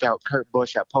it took out Kurt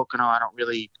Busch at Pocono, I don't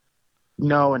really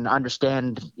know and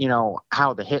understand,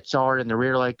 how the hits are in the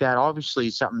rear like that. Obviously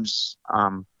something's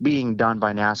being done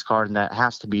by NASCAR, and that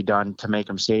has to be done to make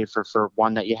them safer. For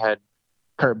one, that you had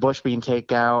Kurt Busch being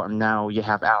taken out, and now you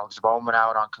have Alex Bowman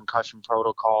out on concussion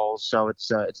protocols. So it's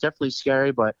definitely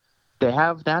scary, but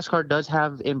NASCAR does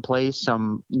have in place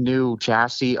some new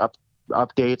chassis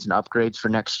updates and upgrades for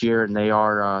next year, and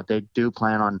they do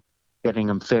plan on getting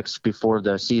them fixed before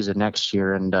the season next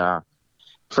year. And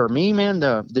for me, man,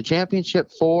 the championship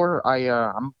 4,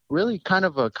 I'm really kind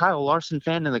of a Kyle Larson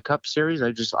fan in the Cup Series.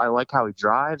 I like how he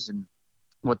drives, and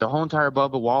with the whole entire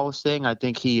Bubba Wallace thing, I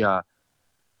think he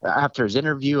after his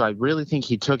interview, I really think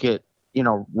he took it,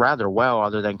 rather well,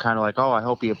 other than kind of like, oh, I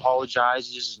hope he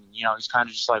apologizes. And, he's kind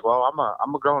of just like, well,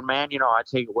 I'm a grown man, I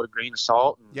take it with a grain of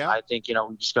salt. And yeah. I think,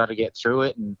 we just got to get through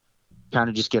it. And kind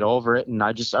of just get over it. And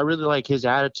I really like his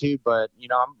attitude, but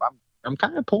I'm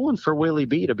kind of pulling for Willie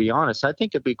B, to be honest. I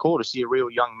think it'd be cool to see a real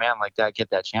young man like that get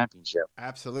that championship.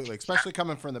 Absolutely, especially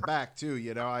coming from the back too.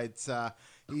 It's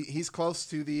he's close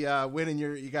to the win and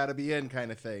you got to be in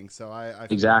kind of thing. So I feel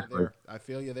Exactly. you there. I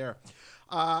feel you there.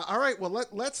 All right, well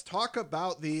let's talk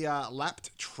about the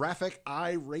Lapped Traffic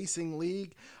iRacing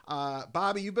League.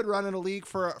 Bobby, you've been running a league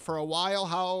for a while.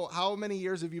 How many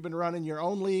years have you been running your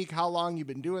own league? How long you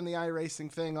been doing the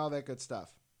iRacing thing? All that good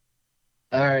stuff.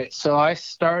 All right, so I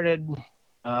started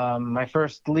my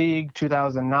first league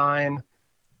 2009.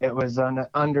 It was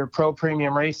under Pro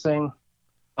Premium Racing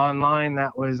online.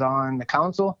 That was on the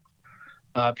console,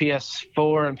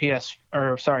 PS4 and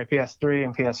PS3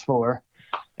 and PS4.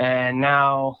 And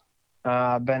now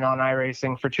I've been on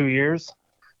iRacing for 2 years.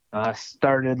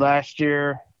 Started last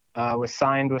year, was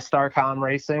signed with Starcom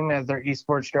Racing as their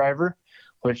esports driver,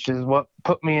 which is what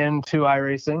put me into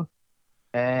iRacing.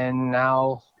 And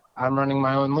now I'm running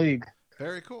my own league.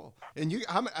 Very cool. And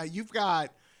you've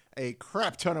got a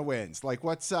crap ton of wins. Like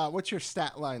what's your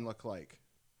stat line look like?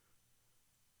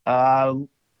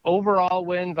 Overall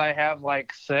wins, I have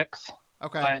like 6.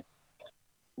 Okay.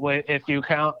 But if you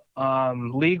count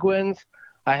league wins,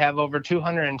 I have over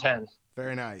 210.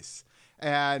 Very nice.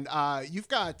 And you've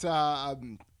got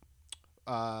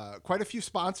quite a few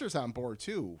sponsors on board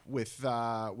too with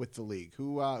the league.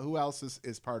 Who else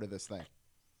is part of this thing?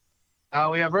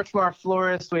 We have Richmar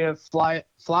Florist. We have Fly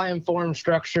Informed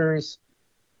Structures.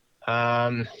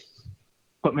 Put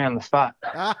me on the spot.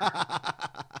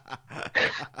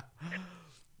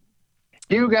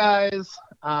 You guys,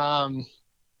 come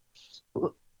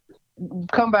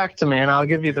back to me and I'll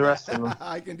give you the rest of them.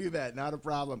 I can do that. Not a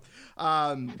problem.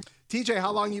 TJ,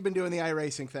 how long you been doing the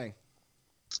iRacing thing?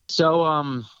 So,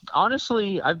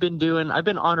 honestly, I've been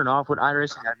on and off with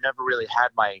iRacing. I've never really had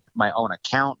my own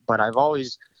account, but I've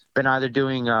always been either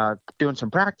doing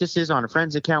some practices on a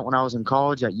friend's account when I was in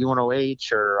college at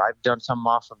UNOH, or I've done some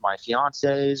off of my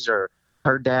fiance's or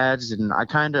her dad's. And I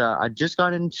just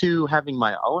got into having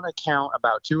my own account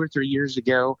about 2 or 3 years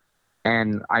ago.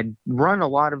 And I run a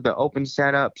lot of the open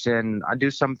setups, and I do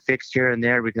some fixed here and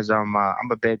there because I'm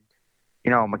a big,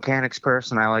 mechanics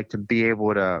person. I like to be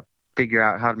able to figure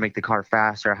out how to make the car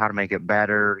faster, how to make it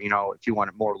better, if you want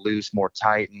it more loose, more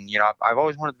tight. And, I've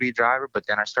always wanted to be a driver, but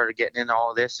then I started getting into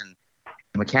all of this, and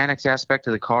the mechanics aspect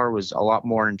of the car was a lot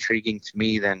more intriguing to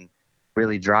me than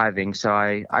really driving. So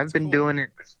I've been doing it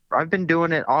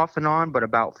off and on, but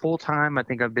about full time, I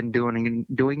think I've been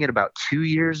doing it about 2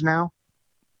 years now.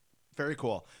 Very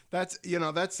cool. That's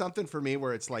something for me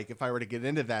where it's like, if I were to get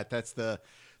into that, that's the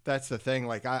thing.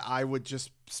 Like I would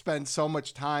just spend so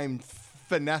much time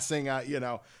finessing a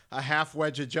half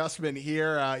wedge adjustment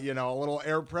here, a little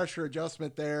air pressure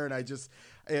adjustment there. And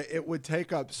it would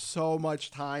take up so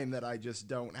much time that I just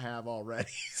don't have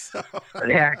already. So.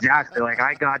 Yeah, exactly. Like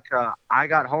I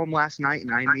got home last night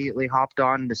and I immediately hopped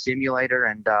on the simulator,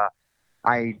 and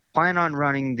I plan on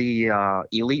running the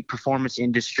Elite Performance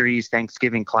Industries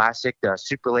Thanksgiving Classic, the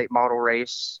super late model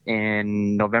race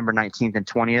in November 19th and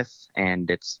 20th.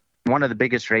 And it's one of the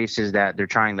biggest races that they're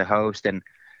trying to host. And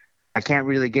I can't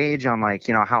really gauge on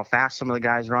how fast some of the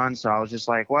guys run. So I was just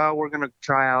like, well, we're going to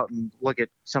try out and look at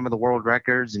some of the world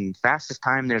records, and fastest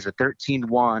time there's a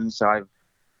 13:1. So I've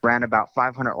ran about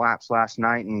 500 laps last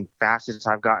night, and fastest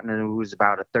I've gotten was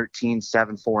about a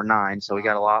 13:749. So we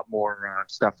got a lot more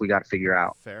stuff we got to figure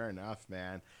out. Fair enough,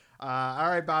 man. All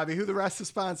right, Bobby, who the rest of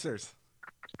sponsors?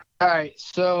 All right,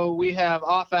 so we have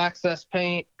Off Access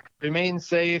Paint, Remain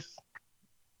Safe,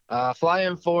 Fly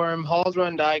Inform, Halls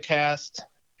Run Diecast,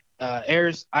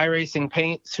 Airs iRacing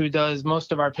Paints, who does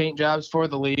most of our paint jobs for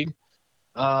the league,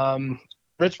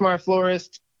 Richmar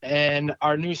Florist, and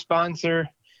our new sponsor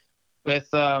with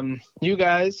you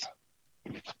guys.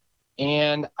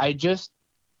 And I just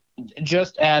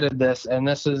added this, and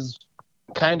this is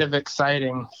kind of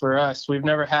exciting for us. We've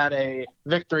never had a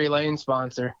Victory Lane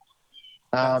sponsor.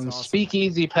 Awesome.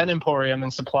 Speakeasy Pen Emporium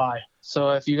and Supply. So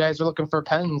if you guys are looking for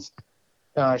pens,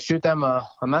 shoot them a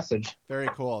message. Very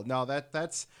cool. No,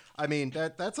 that's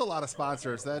a lot of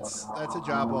sponsors. That's a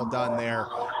job well done there.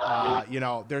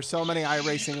 There's so many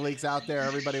iRacing leagues out there.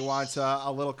 Everybody wants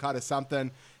a little cut of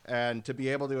something, and to be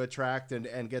able to attract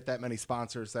and get that many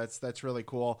sponsors, that's really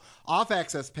cool. Off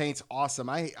Access Paint's awesome.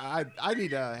 I need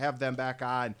to have them back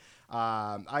on.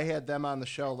 I had them on the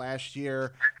show last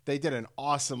year. They did an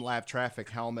awesome Lap Traffic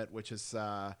helmet, which is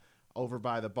over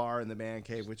by the bar in the man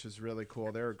cave, which is really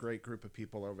cool. They're a great group of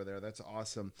people over there. That's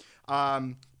awesome.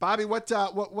 Bobby, what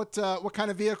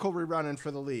kind of vehicle are we running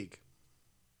for the league?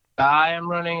 I am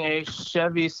running a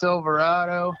Chevy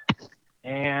Silverado.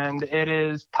 and it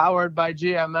is powered by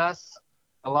GMS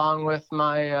along with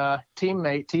my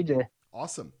teammate TJ.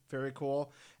 Awesome. Very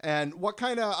cool. And what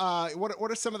kind of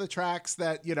what are some of the tracks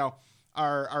that, you know,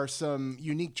 are some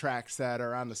unique tracks that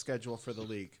are on the schedule for the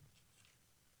league?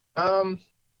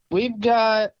 We've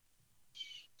got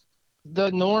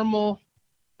the normal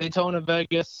Daytona,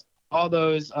 Vegas, all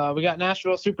those. We got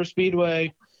Nashville Super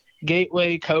Speedway,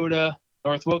 Gateway, Coda,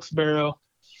 North Wilkesboro,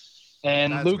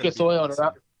 and That's Lucas gonna be Oil.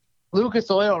 awesome.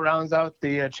 Lucas Oil rounds out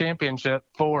the championship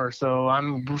 4, so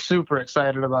I'm super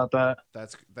excited about that.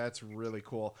 That's really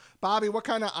cool. Bobby, what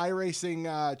kind of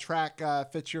iRacing track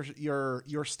fits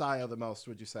your style the most,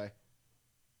 would you say?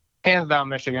 Hands down,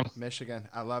 Michigan. Michigan.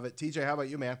 I love it. TJ, how about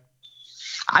you, man?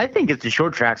 I think it's the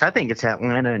short tracks. I think it's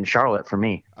Atlanta and Charlotte for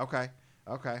me. Okay.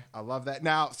 I love that.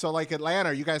 Now, so like Atlanta,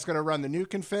 are you guys going to run the new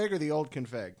config or the old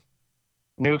config?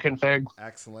 New config.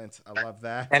 Excellent. I love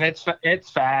that. And it's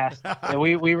fast.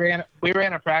 we ran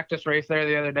a practice race there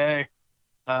the other day.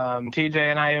 TJ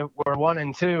and I were 1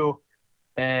 and 2,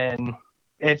 and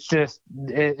it's just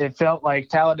it felt like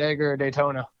Talladega or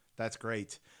Daytona. That's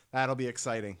great. That'll be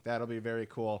exciting. That'll be very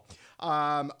cool.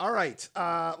 All right.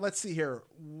 Let's see here.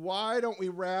 Why don't we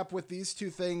wrap with these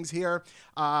two things here?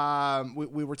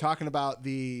 We were talking about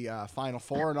the Final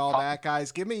Four and all that,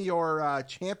 guys. Give me your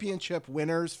championship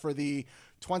winners for the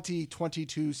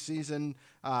 2022 season.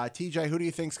 TJ, who do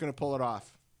you think is going to pull it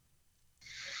off?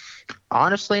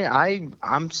 Honestly,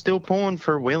 I'm still pulling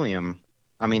for William.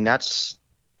 I mean, that's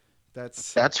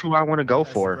who I want to go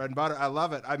for. Bread and butter. I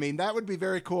love it. I mean, that would be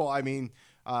very cool. I mean,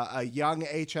 a young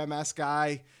HMS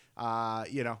guy,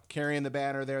 you know, carrying the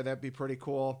banner there. That'd be pretty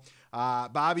cool.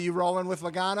 Bobby, you rolling with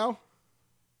Logano?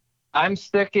 I'm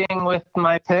sticking with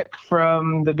my pick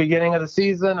from the beginning of the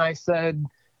season. I said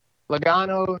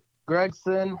Logano,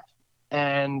 Gregson,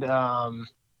 and I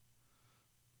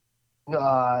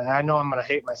know I'm going to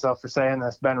hate myself for saying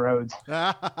this, Ben Rhodes.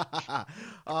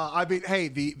 I mean, hey,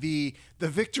 the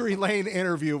Victory Lane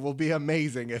interview will be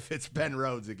amazing if it's Ben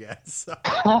Rhodes again. So,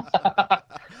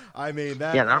 I mean,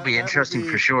 that'll be interesting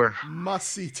for sure.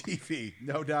 Must-see TV,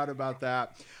 no doubt about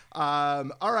that.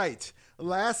 All right.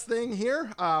 Last thing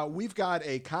here, we've got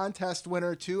a contest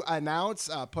winner to announce.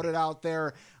 Put it out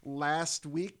there last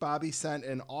week. Bobby sent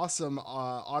an awesome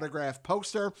autograph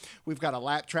poster. We've got a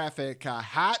Lap Traffic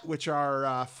hat, which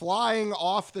are flying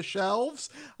off the shelves.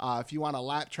 If you want a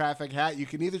Lap Traffic hat, you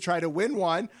can either try to win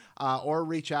one or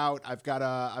reach out. I've got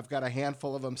a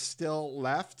handful of them still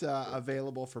left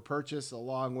available for purchase,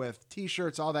 along with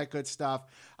T-shirts, all that good stuff.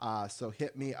 So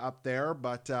hit me up there.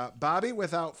 But Bobby,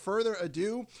 without further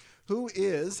ado, who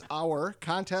is our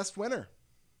contest winner?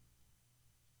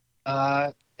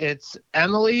 It's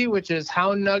Emily, which is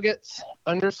HoundNuggets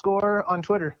 _ on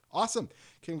Twitter. Awesome.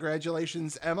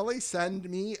 Congratulations, Emily. Send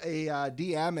me a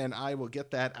DM and I will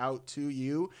get that out to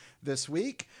you this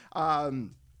week.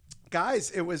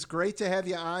 Guys, it was great to have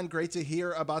you on. Great to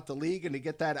hear about the league and to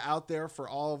get that out there for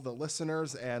all of the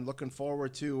listeners, and looking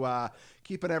forward to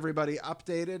keeping everybody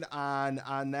updated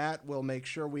on that. We'll make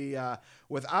sure we,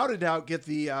 without a doubt, get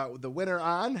the winner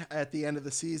on at the end of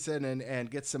the season and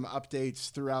get some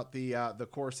updates throughout the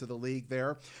course of the league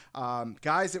there.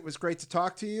 Guys, it was great to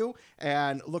talk to you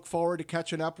and look forward to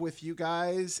catching up with you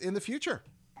guys in the future.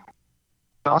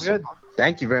 Awesome. Good.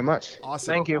 Thank you very much.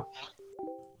 Awesome. Thank you.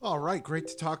 All right, great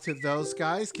to talk to those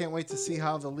guys. Can't wait to see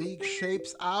how the league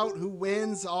shapes out, who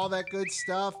wins, all that good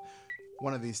stuff.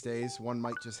 One of these days, one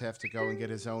might just have to go and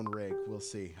get his own rig. We'll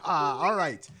see. All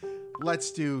right, let's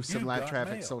do some Lap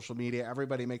Traffic social media.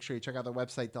 Everybody make sure you check out the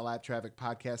website,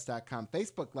 thelaptrafficpodcast.com,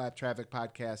 Facebook Lap Traffic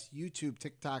Podcast, YouTube,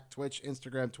 TikTok, Twitch,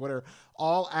 Instagram, Twitter,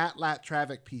 all at Lap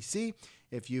Traffic PC.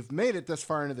 If you've made it this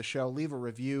far into the show, leave a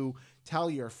review. Tell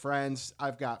your friends.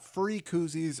 I've got free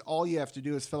koozies. All you have to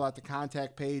do is fill out the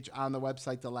contact page on the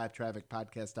website,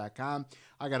 thelaptrafficpodcast.com.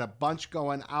 I got a bunch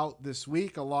going out this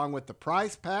week along with the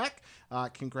prize pack.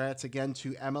 Congrats again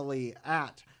to Emily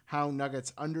at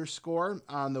HoundNuggets _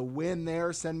 on the win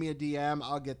there. Send me a DM.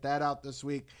 I'll get that out this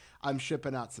week. I'm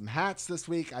shipping out some hats this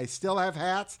week. I still have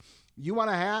hats. You want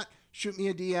a hat? Shoot me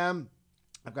a DM.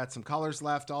 I've got some colors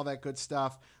left, all that good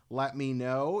stuff. Let me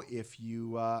know if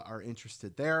you are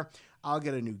interested there. I'll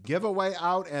get a new giveaway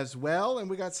out as well. And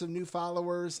we got some new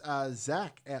followers.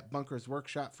 Zach at Bunkers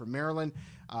Workshop from Maryland.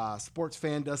 Sports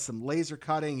fan, does some laser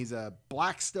cutting. He's a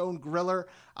Blackstone griller,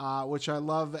 which I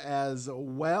love as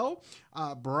well.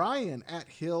 Brian at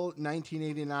Hill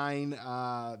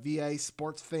 1989 VA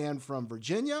sports fan from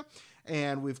Virginia.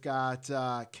 And we've got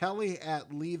Kelly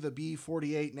at Lee the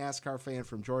B48 NASCAR fan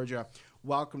from Georgia.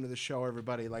 Welcome to the show,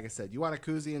 everybody. Like I said, you want a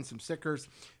koozie and some stickers,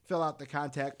 fill out the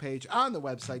contact page on the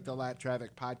website,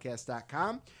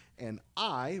 thelaptrafficpodcast.com, and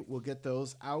I will get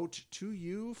those out to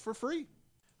you for free.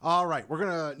 All right,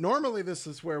 normally this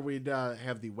is where we'd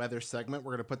have the weather segment.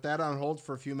 We're going to put that on hold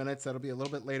for a few minutes. That'll be a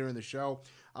little bit later in the show.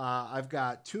 I've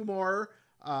got two more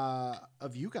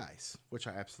of you guys, which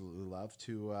I absolutely love,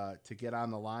 to get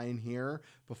on the line here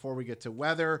before we get to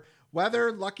weather.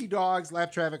 Lucky Dogs,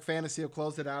 Lap Traffic Fantasy will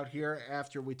close it out here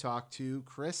after we talk to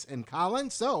Chris and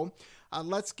Colin. So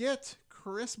let's get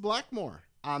Chris Blackmore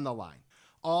on the line.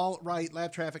 All right,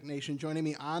 Lab Traffic Nation, joining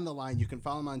me on the line. You can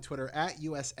follow him on Twitter at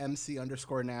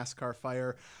USMC_NASCAR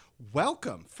Fire.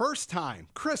 Welcome, first time,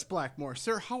 Chris Blackmore.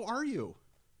 Sir, how are you?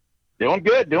 Doing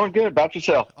good. About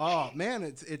yourself? Oh man,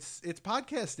 it's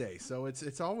podcast day, so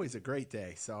it's always a great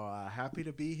day. So happy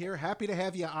to be here. Happy to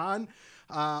have you on.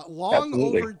 Long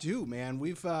Absolutely. overdue, man.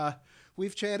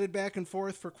 We've chatted back and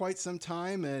forth for quite some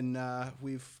time, and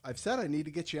I've said I need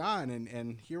to get you on,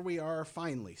 and here we are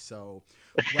finally. So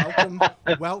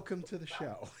welcome to the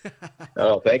show.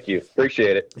 Oh, thank you.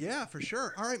 Appreciate it. Yeah, for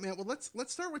sure. All right, man. Well,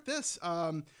 let's start with this.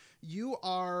 You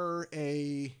are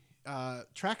a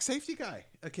track safety guy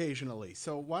occasionally.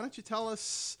 So why don't you tell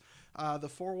us the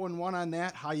 411 on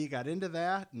that, how you got into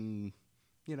that, and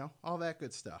all that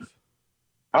good stuff.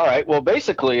 All right. Well,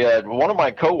 basically, one of my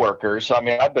coworkers,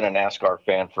 I've been a NASCAR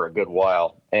fan for a good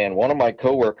while, and one of my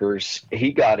coworkers,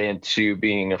 he got into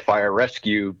being a fire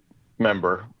rescue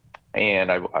member,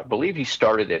 and I believe he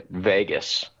started at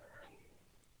Vegas,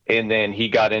 and then he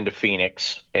got into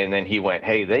Phoenix, and then he went,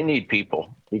 "Hey, they need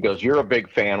people." He goes, "You're a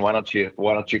big fan. Why don't you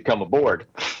come aboard?"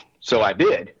 So I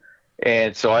did,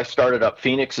 and so I started up.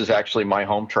 Phoenix is actually my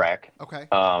home track. Okay.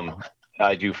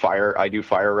 I do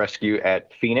fire rescue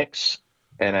at Phoenix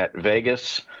and at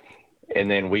Vegas,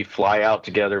 and then we fly out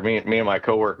together. Me and my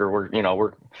coworker,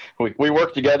 we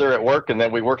work together at work, and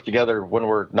then we work together when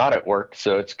we're not at work.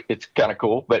 So it's kind of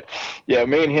cool. But yeah,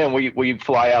 me and him, we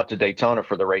fly out to Daytona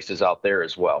for the races out there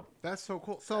as well. That's so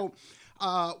cool. So,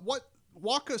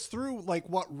 walk us through like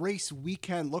what race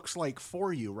weekend looks like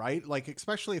for you, right? Like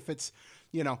especially if it's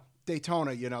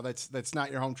Daytona, that's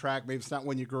not your home track. Maybe it's not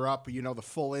when you grew up, but the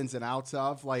full ins and outs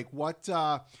of like what's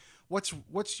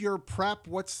your prep?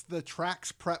 What's the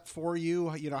track's prep for you?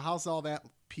 How's all that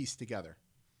pieced together?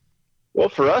 Well,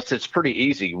 for us, it's pretty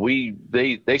easy.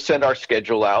 They send our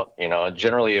schedule out.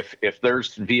 Generally, if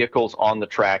there's vehicles on the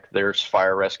track, there's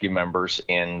fire rescue members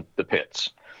in the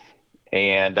pits,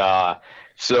 and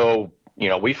so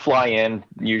we fly in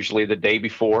usually the day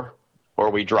before,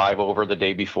 or we drive over the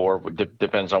day before.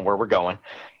 Depends on where we're going.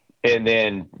 And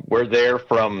then we're there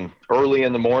from early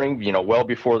in the morning, well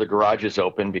before the garages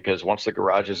open, because once the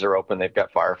garages are open, they've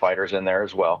got firefighters in there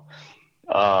as well.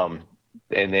 And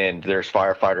then there's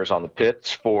firefighters on the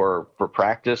pits for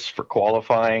practice, for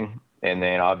qualifying, and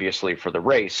then obviously for the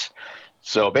race.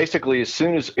 So basically, as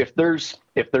soon as if there's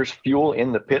fuel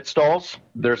in the pit stalls,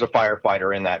 there's a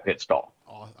firefighter in that pit stall.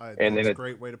 Oh, and that's then a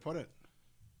great way to put it.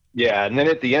 Yeah, and then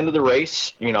at the end of the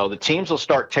race, the teams will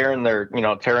start tearing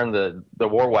the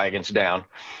war wagons down.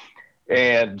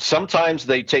 And sometimes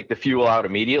they take the fuel out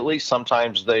immediately.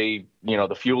 Sometimes the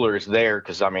fueler is there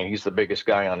because, he's the biggest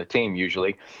guy on the team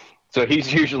usually. So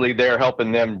he's usually there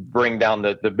helping them bring down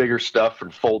the bigger stuff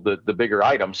and fold the bigger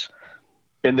items.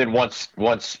 And then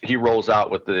once he rolls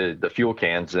out with the fuel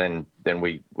cans, then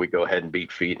we go ahead and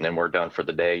beat feet, and then we're done for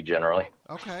the day generally.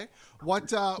 Okay. What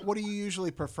do you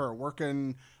usually prefer?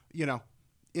 Working,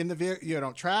 in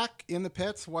the track, in the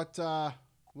pits? What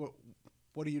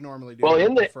do you normally do? Well,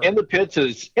 in the pits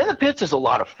is a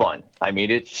lot of fun.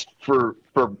 It's for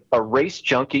a race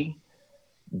junkie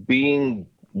being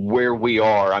where we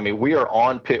are. We are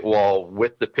on pit wall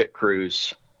with the pit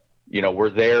crews. We're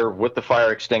there with the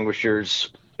fire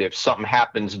extinguishers. If something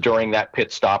happens during that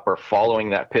pit stop or following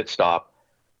that pit stop,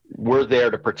 we're there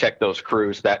to protect those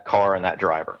crews, that car and that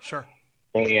driver. Sure.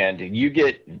 And you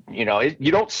get,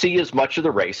 you don't see as much of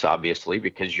the race, obviously,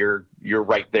 because you're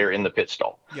right there in the pit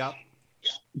stall. Yeah.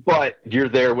 But you're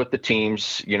there with the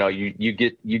teams. You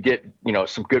get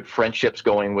some good friendships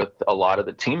going with a lot of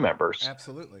the team members.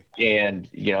 Absolutely. And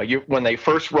when they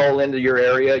first roll into your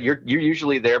area, you're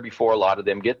usually there before a lot of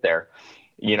them get there.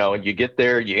 You get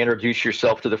there, you introduce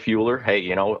yourself to the fueler. Hey,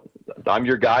 I'm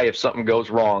your guy. If something goes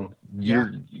wrong,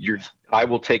 I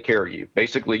will take care of you.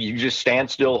 Basically, you just stand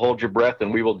still, hold your breath,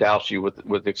 and we will douse you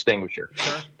with extinguisher.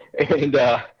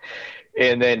 Sure.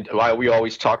 And then we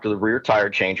always talk to the rear tire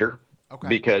changer. Okay.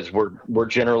 Because we're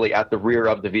generally at the rear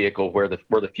of the vehicle where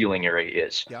the fueling area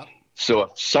is. Yeah. So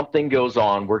if something goes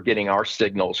on, we're getting our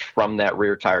signals from that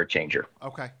rear tire changer.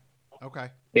 Okay.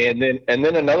 And then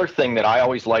another thing that I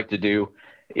always like to do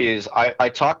is I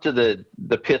talk to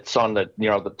the pits on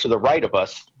to the right of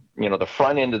us, the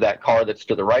front end of that car that's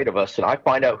to the right of us, and I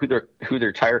find out who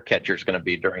their tire catcher is going to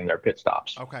be during their pit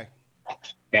stops. Okay.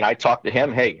 And I talk to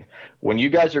him, hey, when you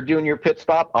guys are doing your pit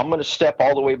stop, I'm going to step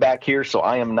all the way back here so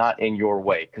I am not in your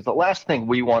way. Because the last thing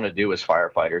we want to do as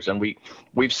firefighters, and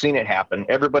we've seen it happen,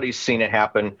 everybody's seen it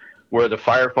happen, where the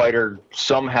firefighter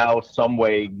somehow, some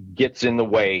way gets in the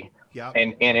way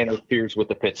and interferes with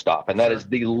the pit stop. And that is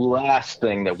the last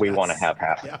thing that we want to have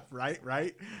happen. Yeah,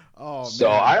 right. Oh, so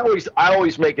man. I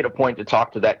always make it a point to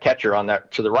talk to that catcher on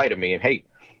that to the right of me, and hey,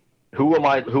 who am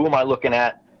I looking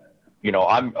at?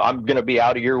 I'm going to be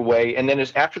out of your way. And then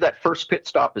after that first pit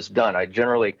stop is done,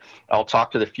 I'll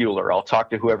talk to the fueler. I'll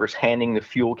talk to whoever's handing the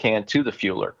fuel can to the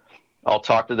fueler. I'll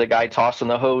talk to the guy tossing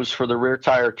the hose for the rear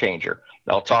tire changer.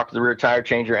 I'll talk to the rear tire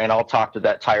changer, and I'll talk to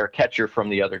that tire catcher from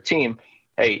the other team.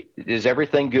 Hey, is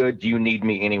everything good? Do you need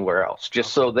me anywhere else?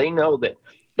 Just so they know that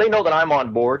I'm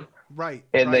on board. Right.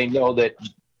 And they know that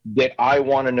I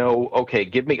want to know, okay,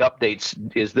 give me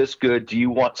updates. Is this good? Do you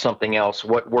want something else?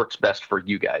 What works best for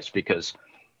you guys? Because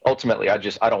ultimately I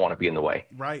don't want to be in the way.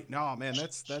 Right. No, man,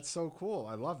 that's so cool.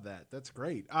 I love that. That's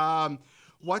great.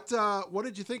 What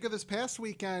did you think of this past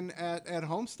weekend at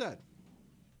Homestead?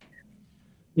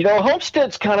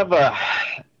 Homestead's kind of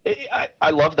I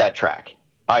love that track.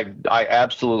 I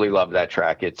absolutely love that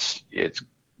track. It's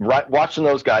right. Watching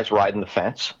those guys riding the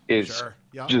fence is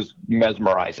just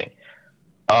mesmerizing.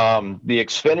 The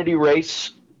Xfinity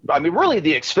race, really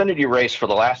the Xfinity race for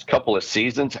the last couple of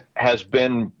seasons has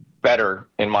been better,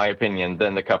 in my opinion,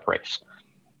 than the Cup race.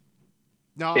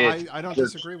 No, I don't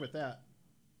disagree with that.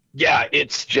 Yeah,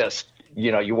 it's just,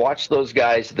 you watch those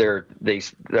guys, they're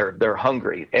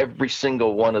hungry. Every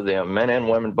single one of them, men and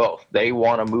women both, they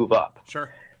want to move up.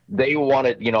 Sure. They want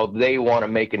to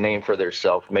make a name for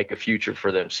themselves, make a future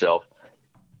for themselves.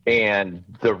 And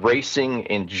the racing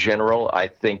in general, I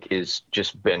think, is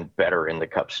just been better in the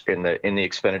Cups, in the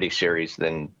Xfinity series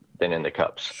than in the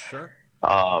Cups. Sure.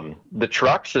 The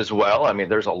trucks as well.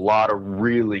 There's a lot of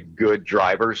really good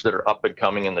drivers that are up and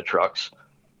coming in the trucks.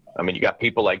 You got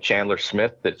people like Chandler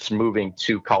Smith that's moving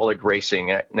to college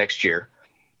racing next year,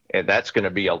 and that's going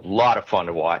to be a lot of fun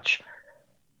to watch.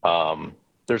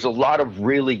 There's a lot of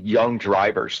really young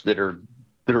drivers that are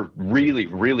really,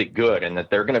 really good, and that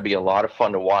they're going to be a lot of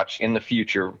fun to watch in the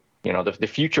future. The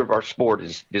future of our sport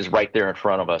is right there in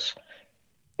front of us,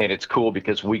 and it's cool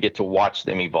because we get to watch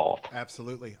them evolve.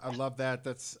 Absolutely. I love that.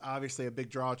 That's obviously a big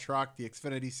draw truck, the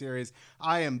Xfinity series.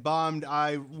 I am bummed.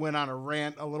 I went on a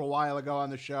rant a little while ago on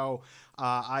the show.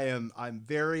 I'm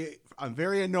very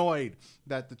annoyed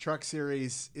that the truck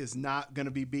series is not going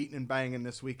to be beaten and banging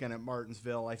this weekend at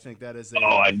Martinsville. I think that is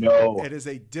I know. It is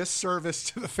a disservice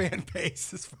to the fan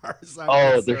base as far as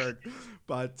I'm concerned.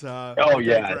 But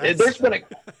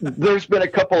there's been a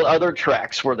couple other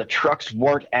tracks where the trucks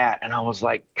weren't at, and I was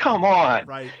like, come on.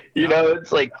 Right.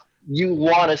 It's like you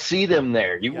want to see them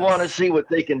there. You want to see what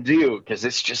they can do because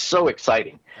it's just so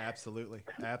exciting. Absolutely.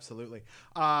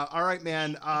 All right,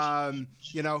 man.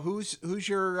 Who's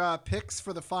your picks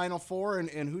for the Final Four,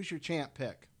 and who's your champ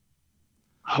pick?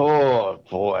 Oh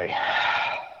boy,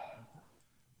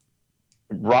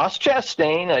 Ross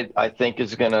Chastain, I think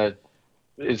is gonna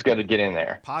get in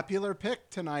there. Popular pick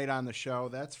tonight on the show,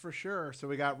 that's for sure. So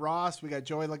we got Ross, we got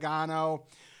Joey Logano.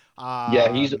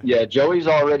 Joey's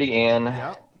already in.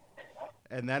 Yep.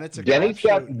 And then it's a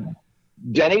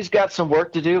Denny's got some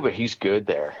work to do, but he's good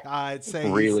there. I'd say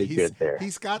he's good there.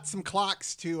 He's got some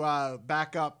clocks to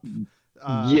back up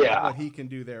what he can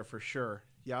do there for sure.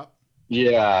 Yep.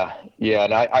 Yeah.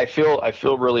 And I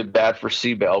feel really bad for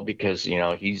Seabell because,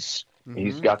 he's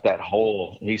got that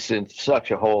hole. He's in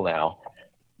such a hole now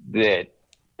that,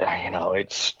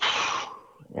 it's,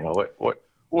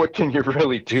 what can you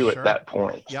really do at that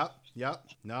point? Yep.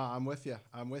 No, I'm with you.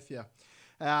 I'm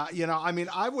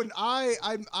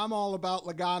all about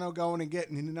Logano going and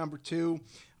getting into number 2.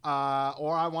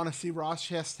 Or I want to see Ross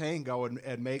Chastain go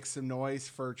and make some noise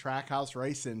for Trackhouse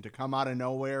Racing to come out of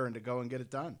nowhere and to go and get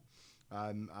it done.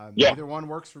 Either one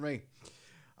works for me.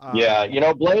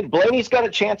 Blaney's got a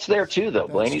chance there too, though.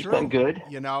 Blaney's been good.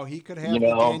 He could have the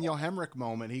Daniel Hemrick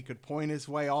moment. He could point his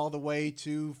way all the way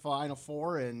to Final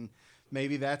Four, and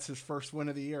maybe that's his first win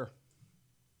of the year.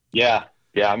 Yeah.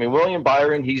 William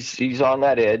Byron, he's on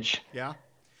that edge. Yeah.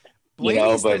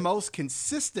 Blaney's the most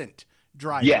consistent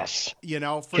driver. Yes.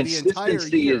 For the entire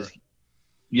year.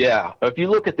 If you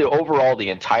look at the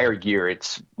entire year,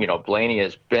 it's, Blaney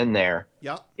has been there.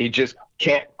 Yep. He just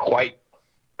can't quite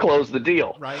close the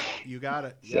deal. Right. You got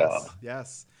it.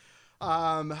 Yes.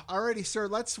 Alrighty, sir,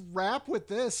 let's wrap with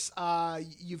this.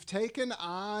 You've taken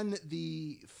on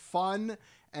the fun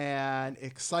and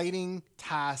exciting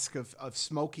task of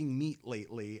smoking meat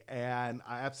lately, and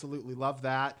I absolutely love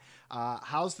that.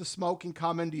 How's the smoking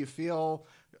coming? Do you feel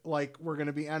like we're going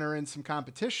to be entering some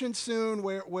competition soon?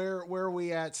 Where are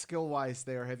we at skill wise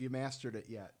there? Have you mastered it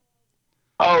yet?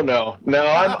 Oh no, no,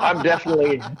 I'm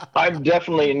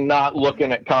definitely not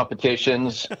looking at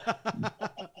competitions.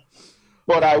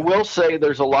 But I will say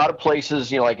there's a lot of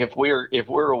places, like if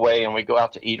we're away and we go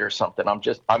out to eat or something,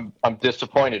 I'm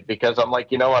disappointed because I'm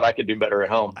like, you know what, I could do better at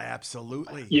home.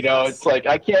 Absolutely. It's like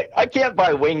I can't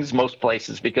buy wings most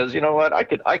places because you know what,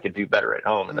 I could do better at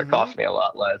home and they're costing me a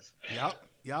lot less.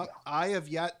 Yep. I have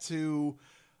yet to,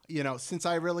 since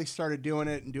I really started doing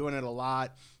it and doing it a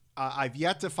lot, I've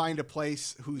yet to find a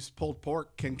place whose pulled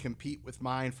pork can compete with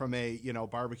mine from a,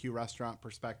 barbecue restaurant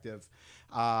perspective.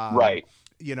 Right.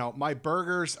 My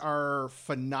burgers are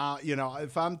phenomenal.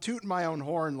 If I'm tooting my own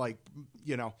horn,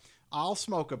 I'll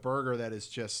smoke a burger that is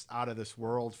just out of this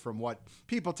world from what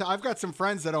people tell. I've got some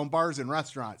friends that own bars and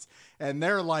restaurants, and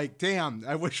they're like, damn,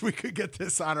 I wish we could get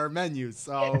this on our menu.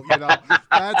 So,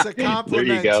 that's a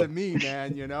compliment to me,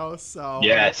 man, so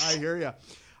yes. I hear you.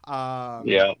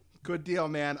 Yeah. Good deal,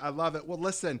 man. I love it. Well,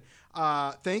 listen,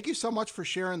 thank you so much for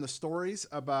sharing the stories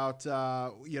about,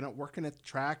 working at the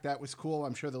track. That was cool.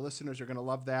 I'm sure the listeners are going to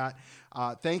love that.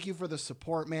 Thank you for the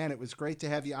support, man. It was great to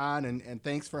have you on, and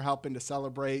thanks for helping to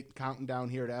celebrate, counting down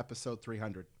here to episode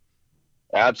 300.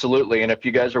 Absolutely. And if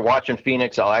you guys are watching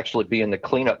Phoenix, I'll actually be in the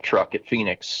cleanup truck at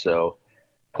Phoenix. So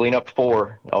cleanup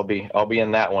 4, I'll be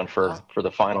in that one for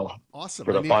the final. Awesome.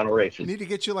 For the final races. We need to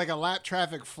get you like a lap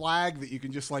traffic flag that you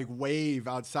can just wave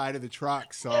outside of the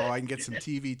truck so I can get some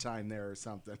TV time there or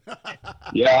something.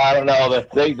 Yeah, I don't know.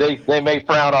 They may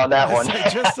frown on that one.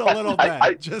 Just a little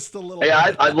bit. Just a little bit.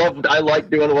 I like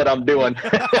doing what I'm doing.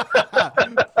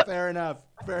 Fair enough.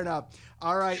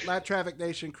 All right, Lap Traffic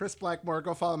Nation, Chris Blackmore.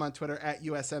 Go follow him on Twitter at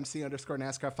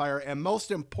USMC_NASCAR Fire. And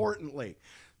most importantly,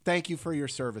 thank you for your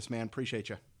service, man. Appreciate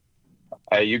you.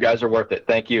 Hey, you guys are worth it.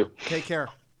 Thank you. Take care.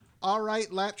 All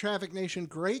right, Lap Traffic Nation.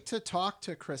 Great to talk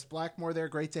to Chris Blackmore there.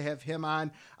 Great to have him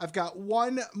on. I've got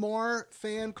one more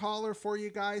fan caller for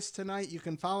you guys tonight. You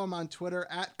can follow him on Twitter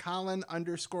at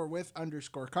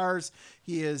Colin_with_cars.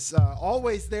 He is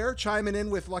always there chiming in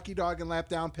with Lucky Dog and Lap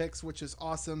Down picks, which is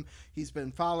awesome. He's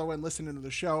been listening to the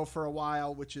show for a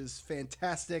while, which is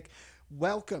fantastic.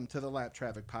 Welcome to the Lap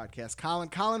Traffic Podcast, Colin.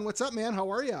 Colin, what's up, man?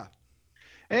 How are you?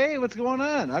 Hey, what's going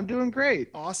on? I'm doing great.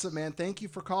 Awesome, man. Thank you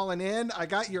for calling in. I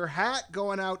got your hat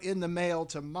going out in the mail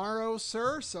tomorrow,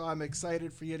 sir, so I'm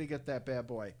excited for you to get that bad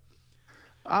boy.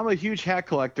 I'm a huge hat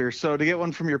collector, so to get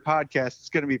one from your podcast, it's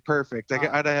going to be perfect.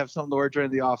 I'd have something to wear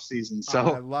during the off season. So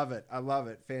I love it.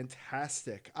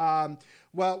 Fantastic.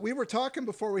 Well, we were talking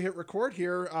before we hit record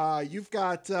here. You've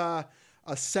got a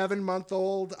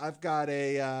 7-month-old. I've got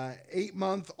a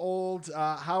 8-month-old.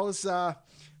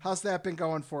 How's that been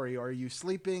going for you? Are you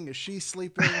sleeping? Is she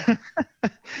sleeping?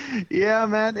 Yeah,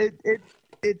 man. It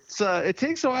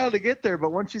takes a while to get there,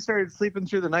 but once she started sleeping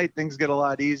through the night, things get a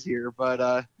lot easier.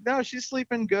 But no, she's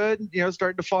sleeping good.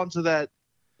 Starting to fall into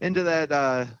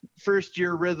that first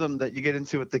year rhythm that you get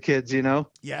into with the kids.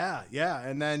 Yeah,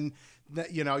 and then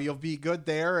you'll be good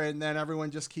there, and then everyone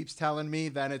just keeps telling me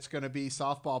then it's going to be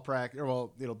softball practice, or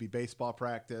well, it'll be baseball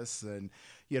practice, and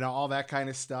all that kind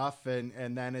of stuff,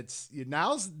 and then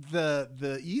now's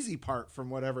the easy part from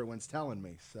what everyone's telling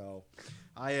me. So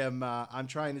I'm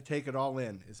trying to take it all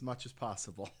in as much as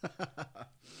possible.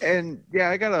 And yeah,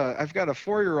 I've got a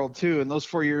 4-year-old too, and those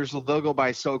 4 years they'll go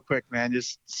by so quick, man.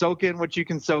 Just soak in what you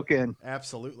can soak in.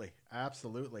 Absolutely.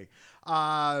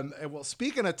 Well,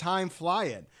 speaking of time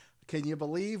flying, can you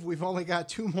believe we've only got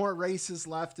 2 more races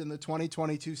left in the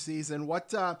 2022 season?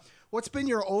 What's been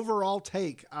your overall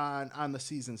take on the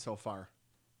season so far?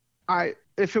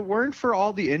 If it weren't for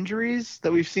all the injuries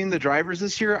that we've seen the drivers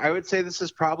this year, I would say this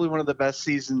is probably one of the best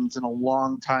seasons in a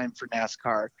long time for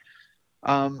NASCAR.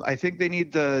 I think they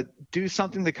need to do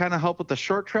something to kind of help with the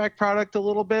short track product a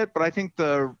little bit, but I think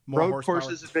the road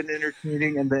courses have been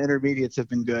entertaining and the intermediates have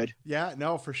been good. Yeah,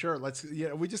 no, for sure.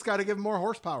 We just got to give them more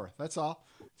horsepower. That's all.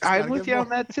 I'm with you on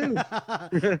that too.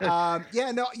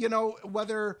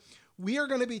 Whether we are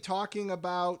going to be talking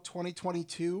about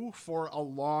 2022 for a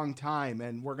long time,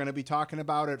 and we're going to be talking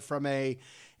about it from a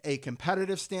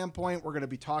competitive standpoint. We're going to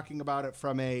be talking about it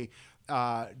from a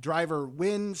driver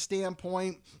win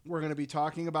standpoint. We're going to be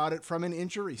talking about it from an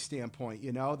injury standpoint.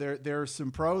 There's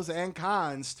some pros and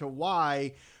cons to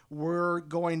why we're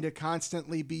going to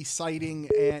constantly be citing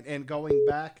and going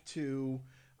back to,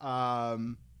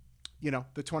 the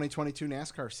 2022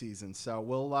 NASCAR season. So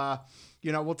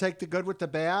we'll take the good with the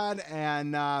bad,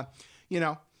 and,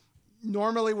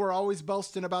 normally we're always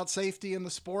boasting about safety in the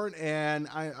sport, and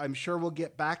I'm sure we'll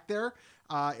get back there.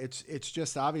 It's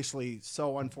just obviously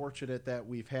so unfortunate that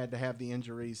we've had to have the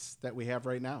injuries that we have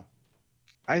right now.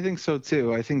 I think so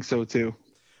too.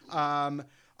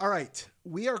 All right,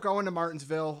 we are going to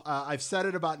Martinsville. I've said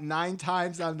it about 9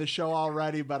 times on the show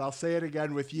already, but I'll say it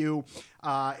again with you.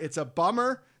 It's a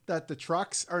bummer that the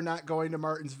Trucks are not going to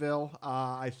Martinsville.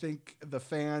 I think the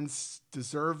fans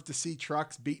deserve to see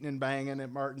Trucks beating and banging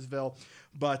at Martinsville.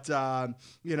 But, we're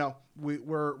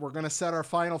going to set our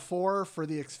Final Four for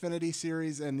the Xfinity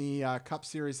Series and the Cup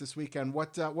Series this weekend.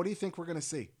 What do you think we're going to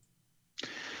see?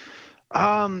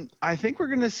 I think we're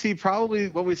going to see probably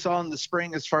what we saw in the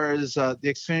spring as far as the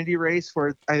Xfinity race,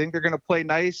 where I think they're going to play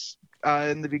nice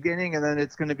in the beginning, and then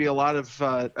it's going to be a lot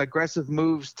of aggressive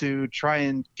moves to try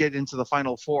and get into the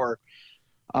Final Four.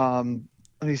 Let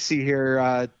me see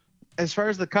here. As far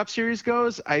as the Cup Series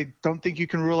goes, I don't think you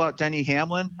can rule out Denny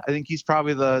Hamlin. I think he's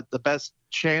probably the best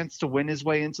chance to win his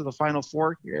way into the Final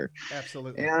Four here.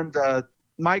 Absolutely. And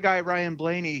my guy Ryan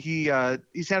Blaney,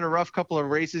 he's had a rough couple of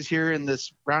races here in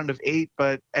this round of 8,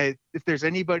 but if there's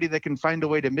anybody that can find a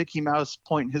way to Mickey Mouse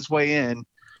point his way in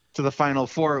to the Final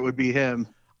Four, it would be him.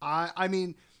 I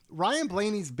mean, Ryan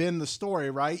Blaney's been the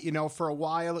story, right? For a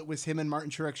while it was him and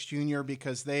Martin Truex Jr.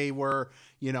 because they were,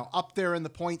 up there in the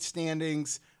point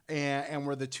standings and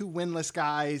were the 2 winless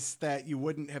guys that you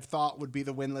wouldn't have thought would be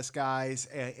the winless guys.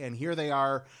 And here they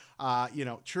are.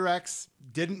 Truex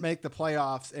didn't make the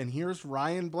playoffs, and here's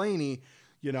Ryan Blaney,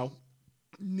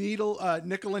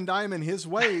 nickel and diamond his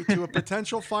way to a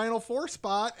potential Final Four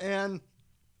spot. And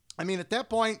I mean, at that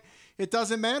point, it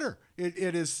doesn't matter.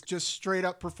 It is just straight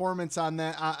up performance on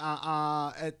that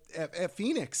at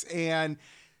Phoenix, and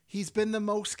he's been the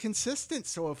most consistent.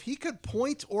 So if he could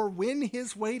point or win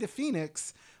his way to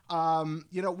Phoenix,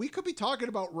 we could be talking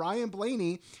about Ryan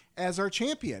Blaney as our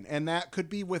champion, and that could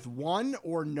be with 1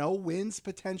 or no wins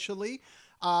potentially.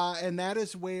 And that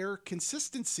is where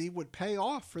consistency would pay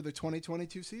off for the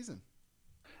 2022 season.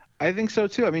 I think so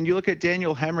too. I mean, you look at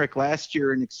Daniel Hemrick last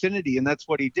year in Xfinity, and that's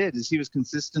what he did. Is he was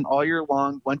consistent all year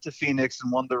long, went to Phoenix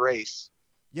and won the race.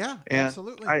 Yeah, and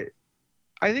absolutely.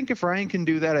 I think if Ryan can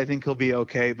do that, I think he'll be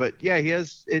okay. But yeah, he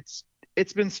has.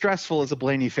 It's been stressful as a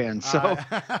Blaney fan. So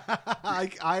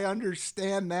I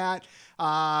understand that.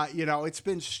 It's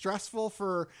been stressful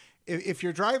for. If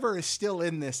your driver is still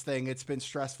in this thing, it's been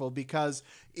stressful because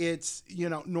it's,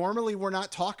 normally we're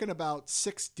not talking about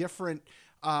 6 different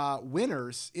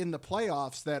winners in the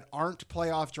playoffs that aren't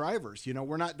playoff drivers.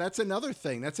 We're not, that's another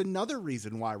thing. That's another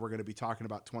reason why we're going to be talking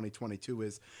about 2022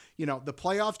 is, the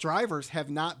playoff drivers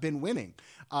have not been winning,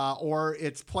 or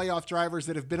it's playoff drivers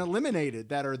that have been eliminated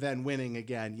that are then winning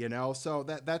again, so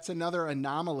that's another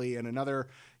anomaly and another,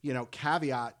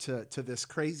 caveat to this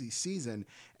crazy season.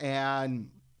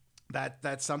 And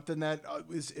that's something that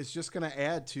is just going to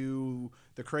add to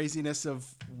the craziness of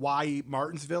why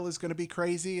Martinsville is going to be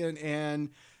crazy and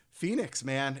Phoenix,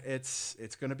 man, it's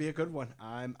going to be a good one.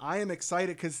 I am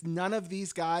excited because none of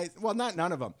these guys, well, not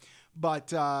none of them, but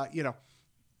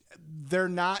they're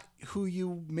not who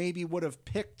you maybe would have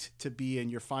picked to be in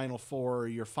your Final Four or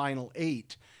your Final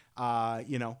 8.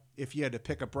 If you had to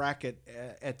pick a bracket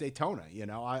at Daytona,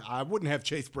 I wouldn't have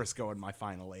Chase Briscoe in my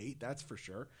Final 8. That's for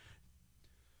sure.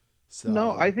 So.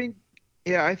 No, I think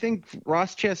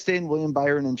Ross Chastain, William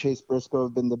Byron, and Chase Briscoe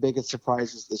have been the biggest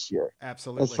surprises this year.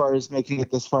 Absolutely. As far as making it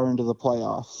this far into the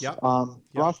playoffs. Yep.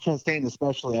 Ross Chastain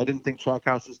especially. I didn't think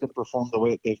Trackhouse was going to perform the way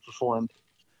that they've performed.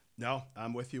 No,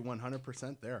 I'm with you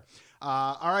 100% there.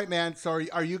 All right, man. So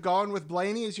are you going with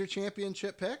Blaney as your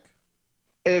championship pick?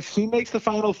 If he makes the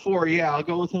Final Four, yeah, I'll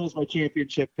go with him as my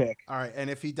championship pick. All right. And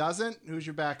if he doesn't, who's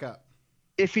your backup?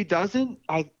 If he doesn't,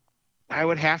 I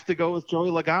would have to go with Joey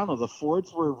Logano. The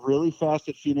Fords were really fast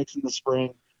at Phoenix in the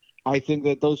spring. I think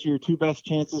that those are your 2 best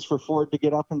chances for Ford to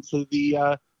get up into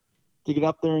the to get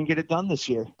up there and get it done this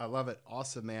year. I love it.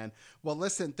 Awesome, man. Well,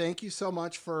 listen, thank you so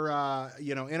much for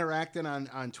interacting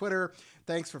on Twitter.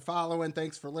 Thanks for following.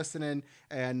 Thanks for listening,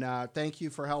 and thank you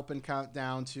for helping count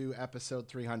down to episode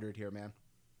 300 here, man.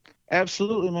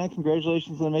 Absolutely, man.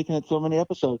 Congratulations on making it so many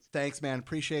episodes. Thanks, man.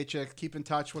 Appreciate you. Keep in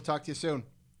touch. We'll talk to you soon.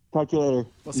 Talk to you later.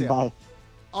 We'll see you. Bye.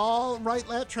 All right,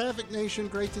 Lap Traffic Nation,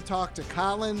 great to talk to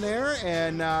Colin there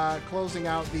and closing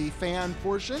out the fan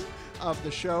portion of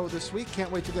the show this week. Can't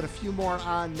wait to get a few more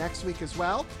on next week as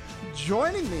well.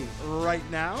 Joining me right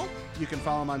now, you can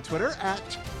follow him on Twitter at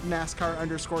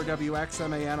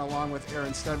NASCAR_WXMAN along with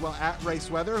Aaron Steadwell at Race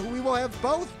Weather, who we will have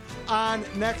both on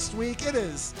next week. It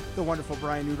is the wonderful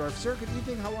Brian Newdorf. Sir, good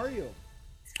evening. How are you?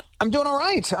 I'm doing all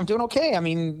right. I'm doing okay. I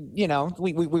mean,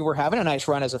 we were having a nice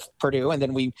run as a Purdue, and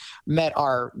then we met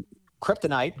our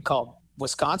kryptonite called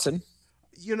Wisconsin.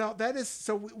 That is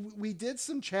so. We did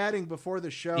some chatting before the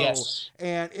show, Yes.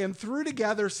 and threw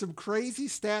together some crazy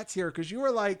stats here because you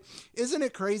were like, "Isn't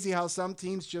it crazy how some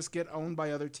teams just get owned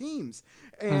by other teams?"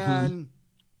 And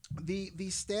the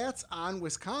stats on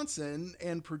Wisconsin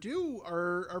and Purdue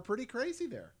are pretty crazy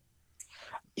there.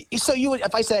 So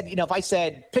if I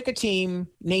said pick a team,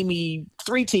 name me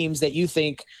 3 teams that you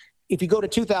think, if you go to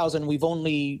 2000, we've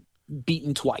only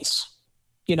beaten twice,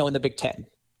 in the Big Ten.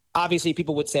 Obviously,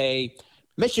 people would say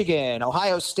Michigan,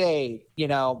 Ohio State,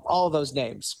 all of those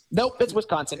names. Nope, it's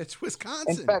Wisconsin. It's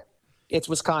Wisconsin. In fact, it's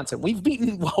Wisconsin. We've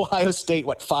beaten Ohio State,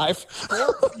 5?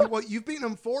 Well, you've beaten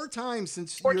them 4 times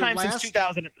since since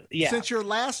 2000. Yeah. Since your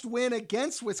last win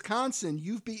against Wisconsin,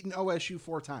 you've beaten OSU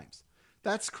 4 times.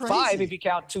 That's crazy. 5 if you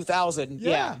count 2000.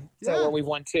 Yeah. So where we've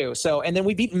won 2. So, and then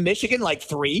we beat Michigan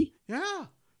 3. Yeah.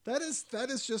 That is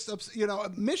just,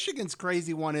 Michigan's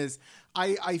crazy one is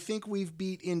I think we've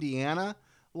beat Indiana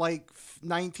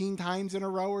 19 times in a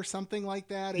row or something like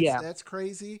that. That's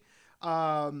crazy.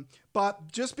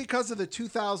 But just because of the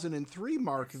 2003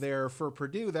 mark there for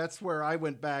Purdue, that's where I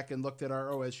went back and looked at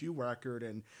our OSU record,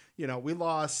 and we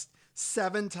lost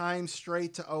 7 times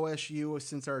straight to OSU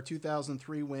since our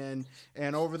 2003 win,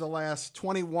 and over the last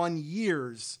 21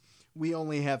 years we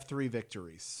only have 3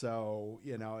 victories. So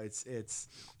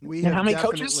we have how many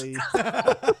definitely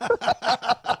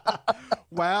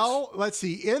well, let's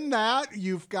see, in that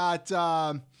you've got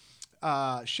and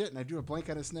I drew a blank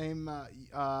on his name.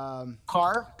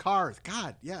 Carr.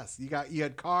 God, yes. You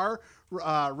had Carr,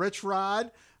 Rich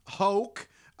Rod, Hoke,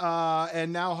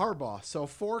 and now Harbaugh. So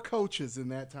 4 coaches in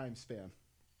that time span.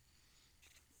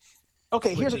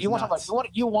 Okay, here's what you want to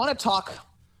talk about.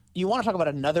 You want to talk about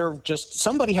another. Just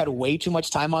somebody had way too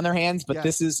much time on their hands, but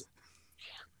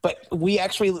But we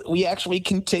actually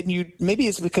continued. Maybe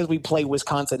it's because we play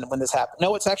Wisconsin when this happened.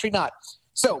 No, it's actually not.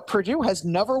 So Purdue has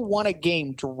never won a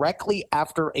game directly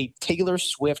after a Taylor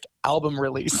Swift album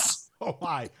release. Oh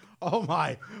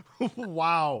my!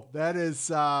 Wow, that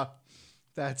is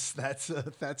that's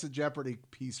a Jeopardy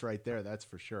piece right there. That's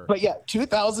for sure. But yeah,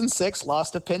 2006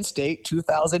 lost to Penn State,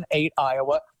 2008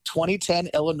 Iowa, 2010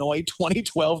 Illinois,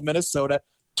 2012 Minnesota,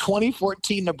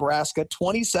 2014 Nebraska,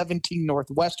 2017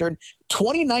 Northwestern,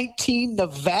 2019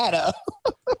 Nevada.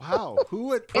 Wow,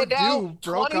 who at Purdue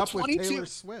broke up with Taylor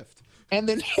Swift? And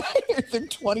then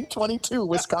 2022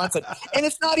 Wisconsin. And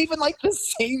it's not even like the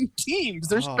same teams.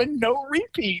 There's been no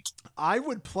repeat. I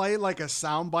would play like a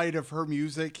soundbite of her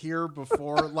music here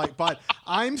before, but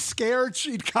I'm scared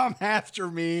she'd come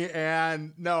after me,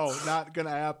 and no, not gonna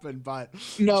happen. But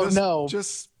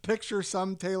just picture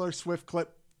some Taylor Swift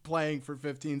clip playing for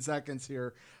 15 seconds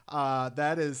here.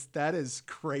 That is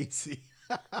crazy.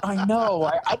 I know.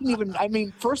 I didn't even. I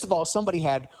mean, first of all, somebody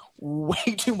had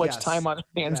way too much time on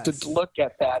their hands to look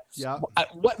at that. Yeah.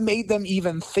 What made them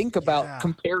even think about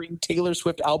comparing Taylor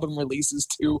Swift album releases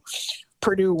to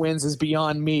Purdue wins is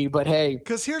beyond me. But hey,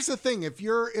 because here's the thing: if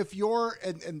you're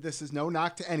and this is no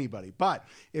knock to anybody, but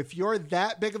if you're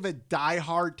that big of a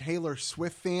diehard Taylor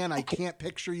Swift fan, I can't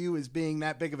picture you as being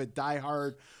that big of a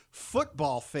diehard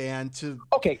football fan to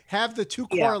have the two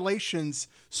correlations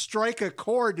strike a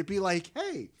chord to be like,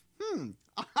 hey,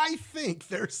 I think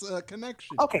there's a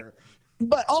connection here.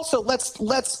 But also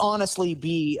let's honestly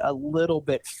be a little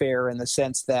bit fair in the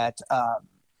sense that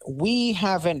we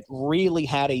haven't really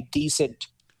had a decent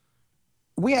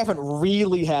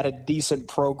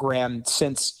program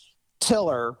since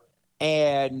Tiller.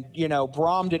 And,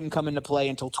 Braum didn't come into play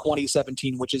until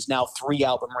 2017, which is now 3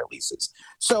 album releases.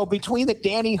 So between the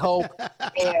Danny Hope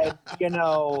and, and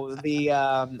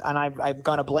I've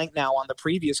gone a blank now on the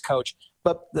previous coach,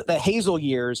 but the Hazel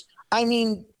years, I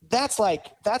mean, that's like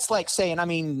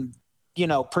saying,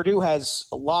 Purdue has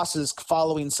losses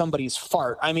following somebody's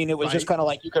fart. I mean, it was just kind of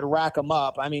like you could rack them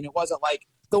up. I mean, it wasn't like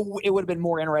it would have been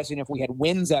more interesting if we had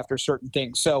wins after certain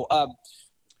things. So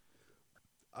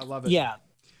I love it. Yeah.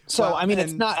 So,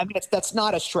 that's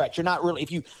not a stretch. You're not really,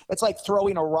 it's like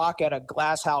throwing a rock at a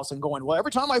glass house and going, well,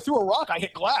 every time I threw a rock, I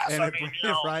hit glass.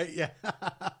 Right. Yeah.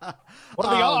 What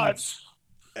are the odds?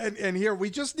 And here, we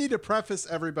just need to preface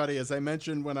everybody, as I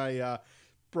mentioned when I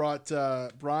brought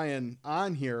Brian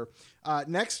on here,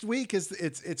 next week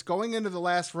it's going into the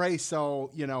last race.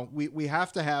 So, we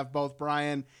have to have both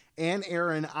Brian and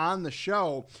Aaron on the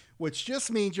show, which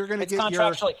just means you're going to get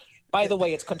contractually. By the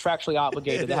way, it's contractually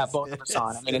obligated to have both of us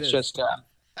on. I mean, it's just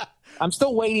I'm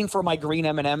still waiting for my green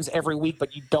M&Ms every week,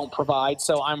 but you don't provide.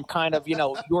 So I'm kind of,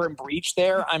 you're in breach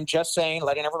there. I'm just saying,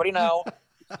 letting everybody know.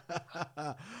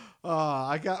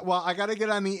 I got to get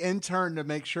on the intern to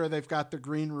make sure they've got the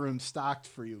green room stocked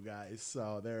for you guys.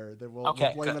 So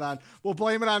we'll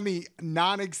blame it on the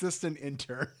non-existent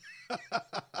intern.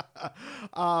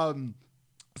 I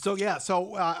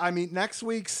mean, next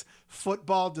week's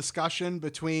football discussion,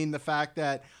 between the fact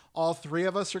that all three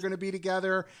of us are going to be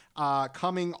together,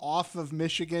 coming off of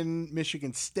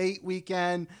Michigan State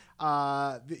weekend,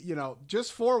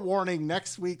 just forewarning,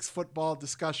 next week's football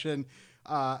discussion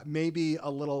may be a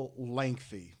little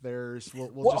lengthy. We'll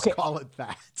just call it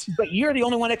that. But you're the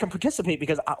only one that can participate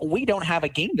because we don't have a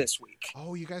game this week.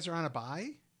 Oh, you guys are on a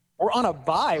bye? We're on a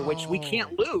bye, which we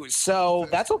can't lose, so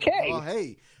that's okay. Well,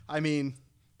 hey, I mean,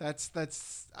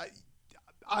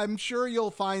 I'm sure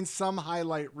you'll find some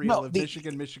highlight reel of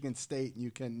Michigan State, and you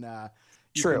can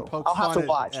poke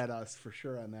fun at us for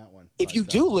sure on that one. If you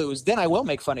do lose, then I will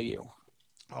make fun of you.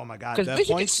 Oh my God! Because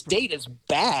Michigan State is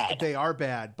bad. They are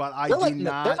bad, but They're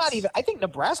not even. I think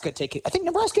Nebraska did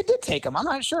take them. I'm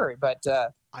not sure, but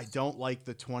I don't like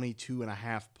the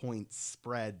 22.5 point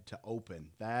spread to open.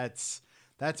 That's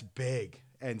big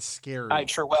and scary.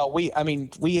 Well, we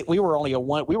were only a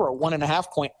 1.5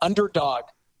 point underdog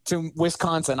to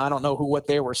Wisconsin. I don't know what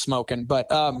they were smoking, but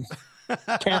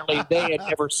apparently they had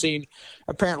never seen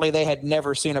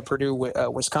a Purdue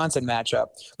Wisconsin matchup.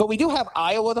 But we do have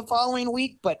Iowa the following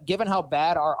week. But given how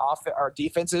bad our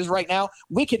defense is right now,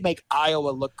 we could make Iowa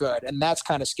look good, and that's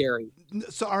kind of scary.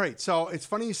 So all right, so it's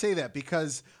funny you say that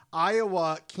because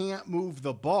Iowa can't move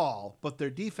the ball, but their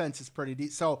defense is pretty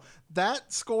deep. So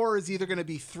that score is either going to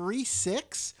be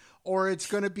 3-6 or it's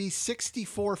going to be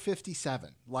 64-57.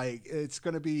 Like, it's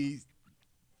going to be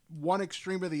one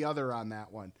extreme or the other on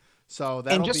that one. So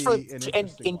that'll be an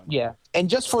interesting one. Yeah, and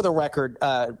just for the record,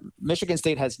 Michigan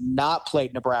State has not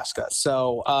played Nebraska.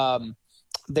 So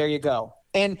there you go.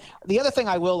 And the other thing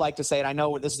I will like to say, and I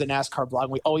know this is a NASCAR blog,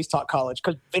 we always talk college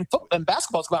because and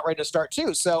basketball's about ready to start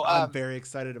too. So I'm very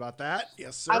excited about that.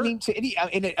 Yes, sir.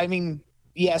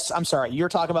 Yes, I'm sorry. You're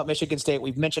talking about Michigan State.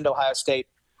 We've mentioned Ohio State.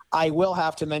 I will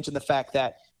have to mention the fact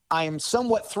that I am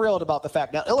somewhat thrilled about the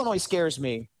fact. Now, Illinois scares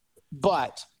me,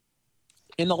 but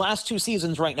in the last 2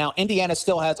 seasons right now, Indiana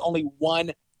still has only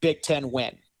one Big Ten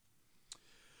win.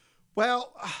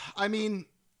 Well, I mean,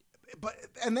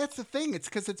 and that's the thing. It's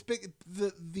because it's big.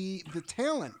 The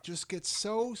talent just gets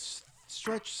so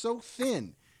stretched so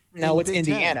thin. No, it's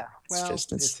Indiana. Well,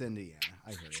 it's Indiana.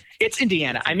 I hear you. It's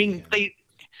Indiana. Everybody.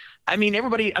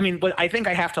 But I think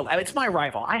I have to. It's my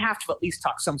rival. I have to at least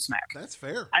talk some smack. That's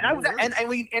fair.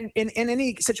 And in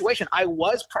any situation, I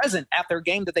was present at their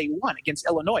game that they won against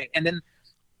Illinois, and then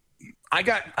I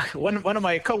got one of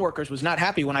my coworkers was not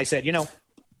happy when I said,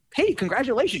 hey,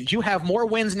 congratulations, you have more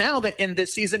wins now in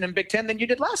this season in Big Ten than you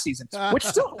did last season, which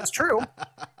still is true,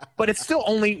 but it's still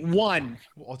only one.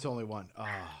 Well, it's only one.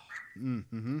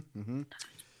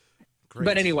 Great.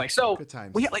 But anyway, so good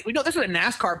times. we know this is a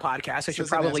NASCAR podcast. I should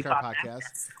probably talk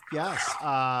podcast. Yes.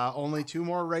 Only 2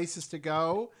 more races to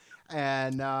go,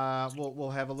 and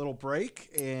we'll have a little break.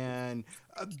 And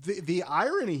the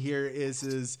irony here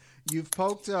is you've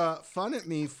poked fun at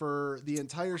me for the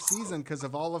entire season because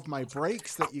of all of my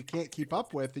breaks that you can't keep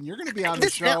up with, and you're going to be on the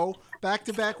show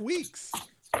back-to-back weeks.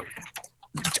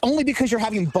 Only because you're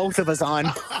having both of us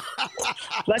on.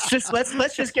 let's just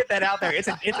get that out there.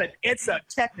 It's a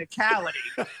technicality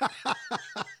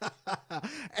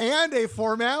and a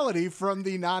formality from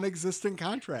the non-existent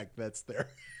contract that's there.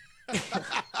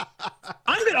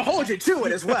 I'm going to hold you to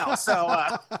it as well.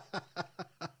 So.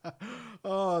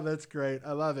 Oh, that's great!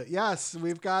 I love it. Yes,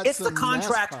 we've got. It's the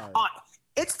contract.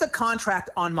 It's the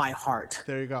contract on my heart.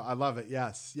 There you go. I love it.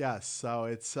 Yes. So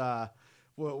it's.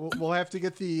 We'll have to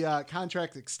get the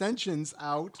contract extensions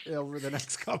out over the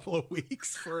next couple of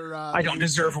weeks for. I don't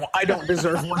deserve one.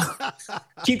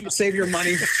 Save your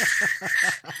money.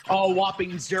 All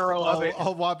whopping zero of it.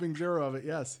 All whopping zero of it.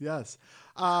 Yes.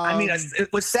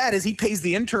 What's sad is he pays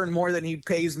the intern more than he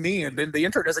pays me, and then the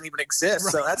intern doesn't even exist.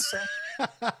 Right. So that's sad.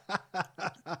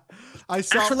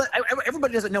 Actually,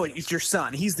 everybody doesn't know it. It's your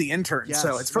son. He's the intern. Yes,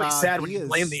 so it's pretty sad when you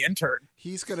blame the intern.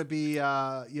 He's going to be,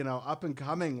 up and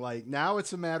coming. Like, now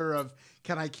it's a matter of,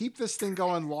 can I keep this thing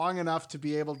going long enough to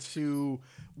be able to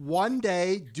one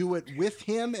day do it with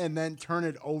him and then turn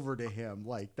it over to him?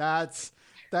 Like,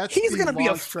 he's going to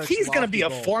be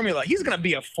a Formula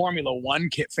 1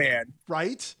 kit fan,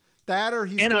 right? That or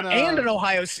he's and an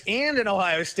Ohio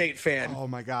State fan. Oh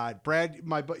my God, Brad!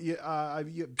 Brad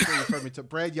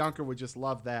Yunker would just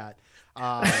love that.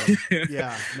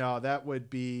 That would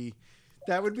be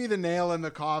the nail in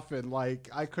the coffin. Like,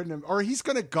 I couldn't have, or he's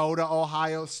going to go to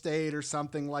Ohio State or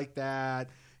something like that.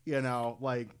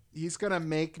 He's gonna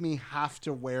make me have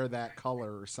to wear that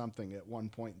color or something at one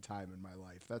point in time in my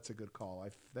life. That's a good call.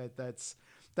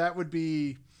 That would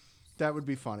be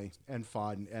funny and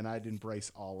fun, and I'd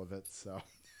embrace all of it. So,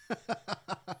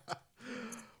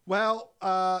 well,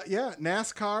 yeah,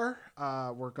 NASCAR.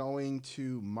 We're going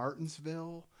to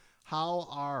Martinsville. How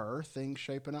are things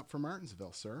shaping up for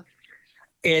Martinsville, sir?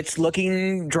 It's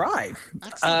looking dry.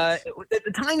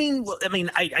 The timing, I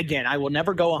mean, I will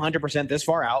never go 100% this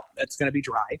far out. That's going to be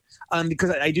dry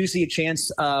because I do see a chance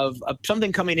of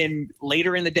something coming in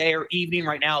later in the day or evening.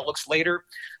 Right now it looks later.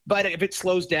 But if it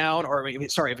slows down or, if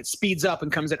it speeds up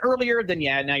and comes in earlier, then,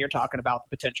 yeah, now you're talking about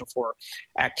the potential for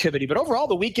activity. But overall,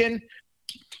 the weekend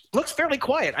looks fairly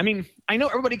quiet. I mean, I know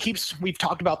we've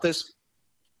talked about this,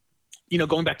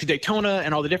 going back to Daytona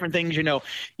and all the different things,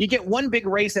 you get one big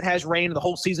race that has rain and the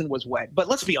whole season was wet. But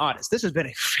let's be honest, this has been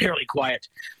a fairly quiet.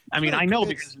 I mean, I know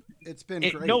because it's been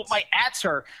great. My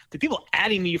the people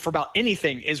adding me for about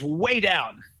anything is way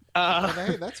down.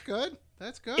 Hey, that's good.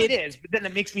 That's good. It is, but then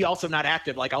it makes me also not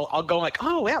active. Like I'll go like,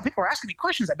 oh yeah, people are asking me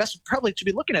questions. I probably should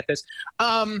be looking at this.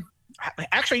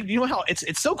 Actually, you know how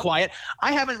it's so quiet.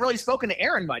 I haven't really spoken to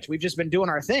Aaron much. We've just been doing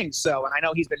our thing. So, and I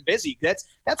know he's been busy. That's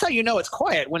how it's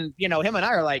quiet when him and I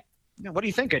are like, what are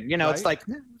you thinking? Right? It's like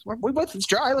we both it's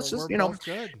dry. Let's just both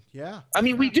good. Yeah. I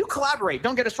mean, we do collaborate.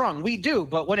 Don't get us wrong, we do.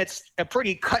 But when it's a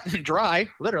pretty cut and dry,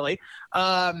 literally,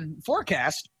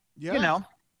 forecast,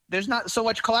 there's not so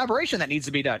much collaboration that needs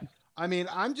to be done. I mean,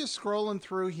 I'm just scrolling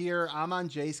through here. I'm on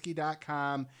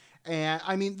jski.com. And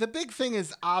I mean, the big thing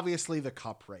is obviously the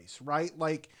Cup race, right?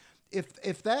 Like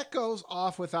if that goes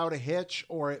off without a hitch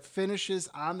or it finishes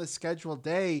on the scheduled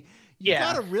day, you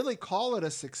got to really call it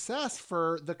a success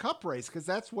for the Cup race because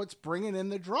that's what's bringing in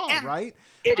the draw, right?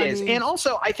 It is. And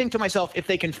also, I think to myself, if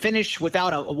they can finish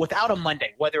without a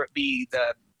Monday, whether it be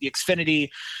the Xfinity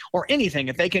or anything,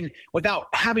 if they can, without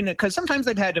having to, because sometimes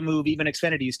they've had to move even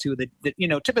Xfinities to the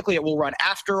typically it will run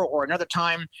after or another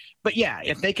time. But yeah,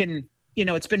 if they can,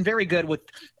 it's been very good with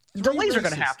delays are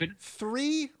going to happen.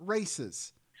 3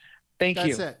 races. Thank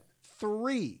you. That's it.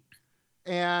 3.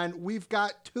 And we've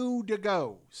got 2 to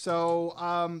go.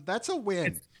 So that's a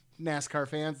win, NASCAR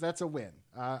fans. That's a win.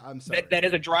 I'm sorry. That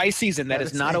is a dry season. That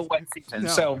is not a wet season.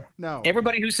 No.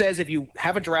 Everybody who says if you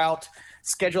have a drought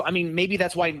schedule, I mean, maybe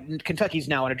that's why Kentucky's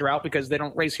now in a drought because they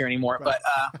don't race here anymore. Right.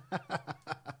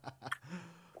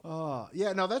 But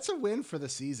yeah, no, that's a win for the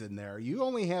season there. You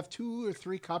only have 2 or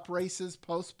 3 Cup races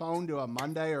postponed to a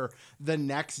Monday or the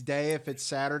next day if it's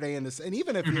Saturday and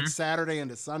even if it's Saturday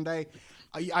into Sunday,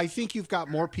 I think you've got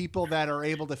more people that are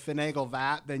able to finagle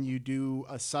that than you do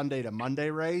a Sunday to Monday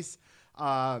race.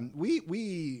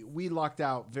 We lucked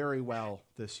out very well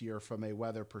this year from a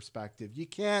weather perspective. You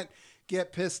can't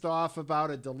get pissed off about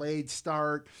a delayed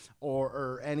start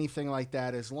or anything like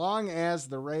that. As long as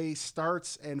the race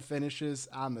starts and finishes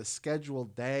on the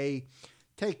scheduled day,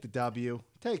 take the W.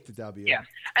 Yeah.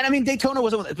 And I mean, Daytona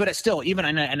was, but it's still, even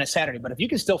on a Saturday, but if you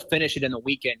can still finish it in the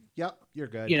weekend. Yep. You're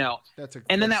good.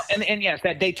 Yes,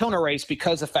 that Daytona race,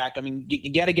 because of fact, I mean,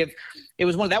 you got to give,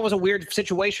 that was a weird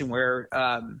situation where,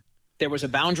 there was a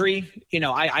boundary.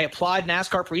 I applaud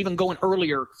NASCAR for even going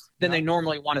earlier than they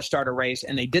normally want to start a race,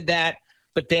 and they did that.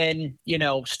 But then,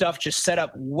 stuff just set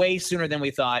up way sooner than we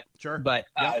thought. Sure. But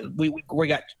we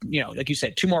got, like you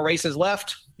said, 2 more races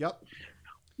left. Yep.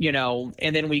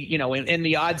 And then we, in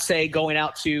the odds say going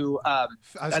out to, are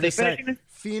they finishing?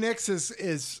 Phoenix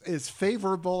is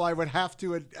favorable. I would have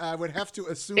to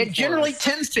assume it generally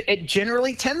tends to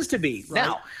be. Right.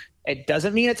 Now, it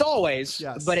doesn't mean it's always,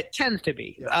 but it tends to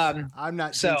be. Yes. I'm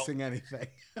not jinxing anything.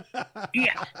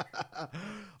 Yeah.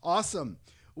 Awesome.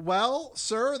 Well,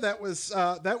 sir, that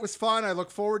was fun. I look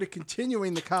forward to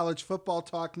continuing the college football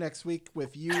talk next week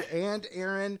with you and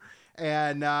Aaron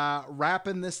and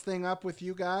wrapping this thing up with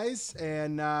you guys.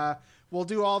 And we'll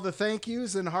do all the thank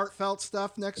yous and heartfelt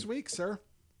stuff next week, sir.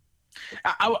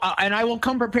 I will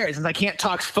come prepared. Since I can't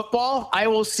talk football, I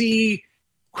will see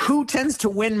who tends to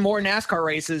win more NASCAR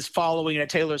races following a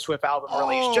Taylor Swift album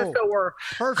release. Just so we're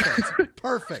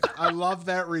perfect. I love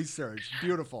that research.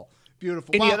 Beautiful.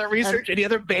 Any other research? Any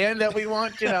other band that we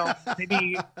want?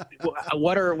 Maybe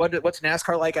what's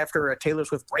NASCAR like after a Taylor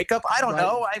Swift breakup? I don't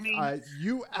know. I mean,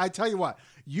 I tell you what,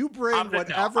 you bring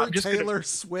whatever Taylor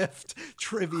Swift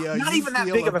trivia. I'm not even that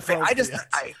big of a fan.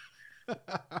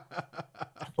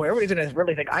 Boy, everybody's gonna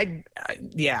really think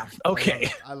yeah. Okay.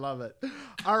 I love it.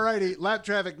 All righty, Lap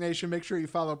Traffic Nation. Make sure you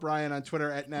follow Brian on Twitter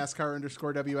at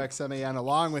NASCAR_WXMAN,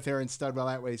 along with Aaron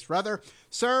Studwell at Waste Ruther.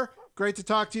 Sir, great to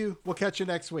talk to you. We'll catch you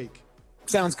next week.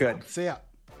 Sounds good. See ya.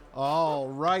 All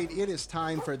right, it is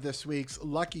time for this week's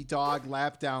Lucky Dog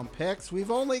Lap Down Picks. We've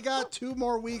only got 2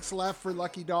 more weeks left for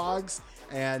Lucky Dogs,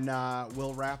 and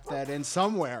we'll wrap that in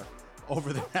somewhere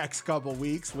over the next couple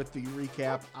weeks with the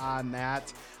recap on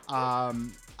that.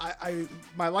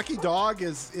 My lucky dog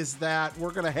is that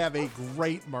we're going to have a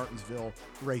great Martinsville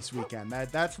race weekend.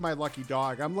 That's my lucky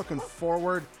dog. I'm looking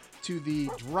forward to the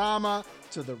drama,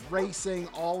 to the racing,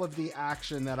 all of the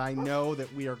action that I know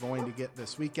that we are going to get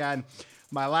this weekend.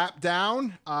 My lap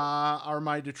down are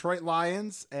my Detroit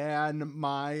Lions and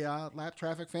my lap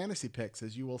traffic fantasy picks,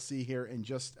 as you will see here in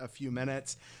just a few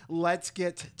minutes. Let's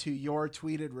get to your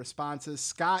tweeted responses.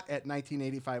 Scott at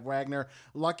 1985 Wagner,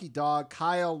 lucky dog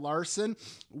Kyle Larson,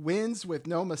 wins with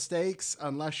no mistakes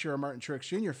unless you're a Martin Truex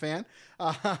Jr. fan.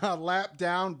 Lap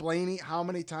down Blaney, how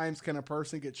many times can a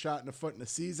person get shot in the foot in a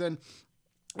season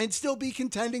and still be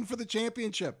contending for the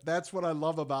championship? That's what I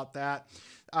love about that.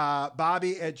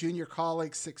 Bobby at Junior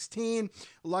Colleague 16.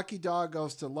 Lucky dog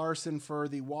goes to Larson for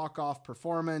the walk-off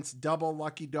performance. Double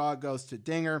lucky dog goes to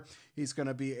Dinger. He's going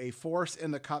to be a force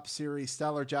in the Cup Series.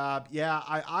 Stellar job. Yeah,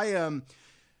 I am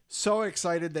so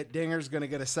excited that Dinger's going to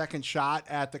get a second shot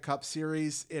at the Cup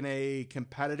Series in a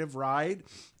competitive ride.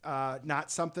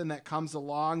 Not something that comes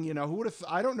along. You know, who would have,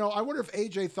 I don't know. I wonder if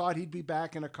AJ thought he'd be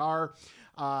back in a car,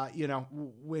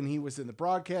 when he was in the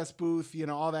broadcast booth,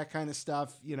 all that kind of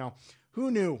stuff, who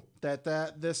knew that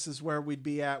this is where we'd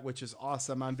be at, which is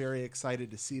awesome. I'm very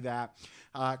excited to see that.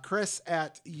 Chris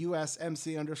at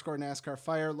USMC _ NASCAR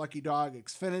Fire, lucky dog,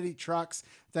 Xfinity trucks.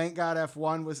 Thank God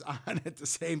F1 was on at the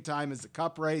same time as the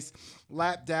Cup race.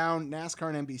 Lap down,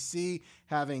 NASCAR and NBC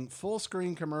having full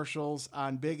screen commercials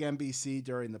on big NBC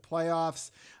during the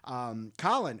playoffs.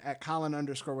 Colin at Colin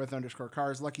 _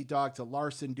 cars, lucky dog to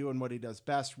Larson doing what he does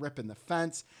best, ripping the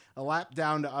fence. A lap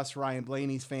down to us Ryan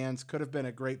Blaney's fans. Could have been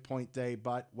a great point day,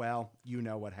 but well, you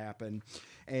know what happened.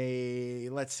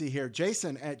 Let's see here.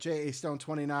 Jason at JA Stone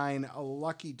 29, a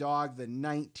lucky dog, the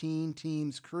 19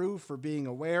 teams crew for being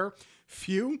aware.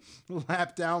 Phew.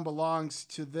 Lap down belongs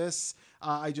to this.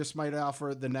 I just might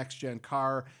offer the next gen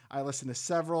car. I listened to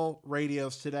several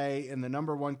radios today, and the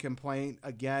number one complaint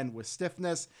again was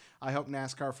stiffness. I hope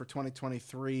NASCAR for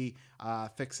 2023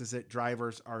 fixes it.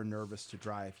 Drivers are nervous to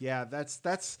drive. Yeah,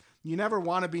 that's you never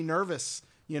want to be nervous.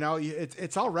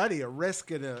 It's already a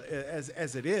risk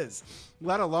as it is,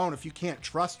 let alone if you can't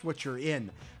trust what you're in.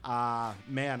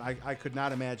 Man, I could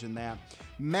not imagine that.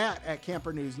 Matt at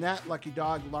Camper News Net, lucky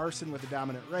dog Larson with a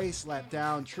dominant race, lap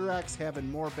down, Truex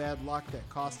having more bad luck that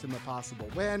cost him a possible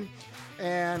win.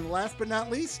 And last but not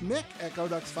least, Mick at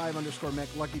GoDucks5 _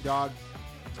 Mick, lucky dog,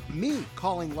 me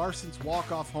calling Larson's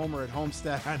walk-off homer at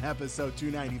Homestead on episode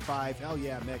 295. Hell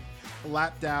yeah, Mick.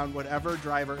 Lap down, whatever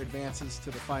driver advances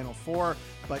to the Final Four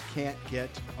but can't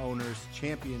get owners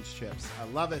championships. I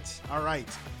love it. All right.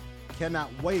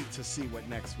 Cannot wait to see what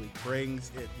next week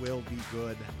brings. It will be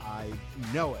good. I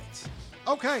know it.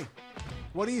 Okay.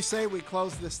 What do you say we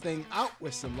close this thing out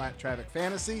with some lap traffic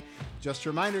fantasy? Just a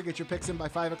reminder, get your picks in by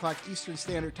 5 o'clock Eastern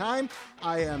Standard Time.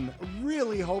 I am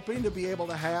really hoping to be able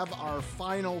to have our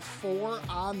Final Four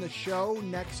on the show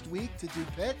next week to do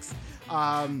picks.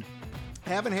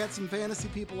 Haven't had some fantasy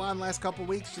people on last couple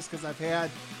weeks just because I've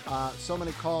had so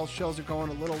many calls. Shows are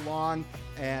going a little long.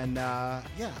 And I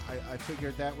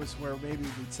figured that was where maybe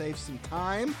we'd save some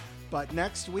time. But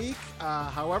next week,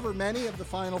 however many of the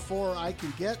Final Four I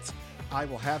can get, I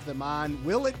will have them on.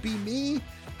 Will it be me?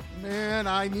 Man,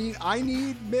 I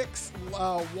need Mick's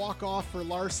walk off for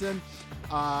Larson.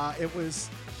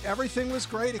 Everything was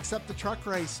great except the truck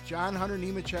race. John Hunter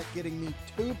Nemechek getting me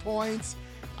 2 points.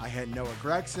 I had Noah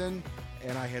Gregson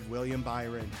and I had William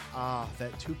Byron.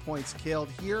 That 2 points killed.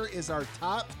 Here is our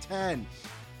top 10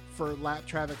 for lap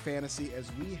traffic fantasy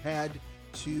as we head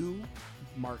to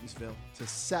Martinsville to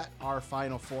set our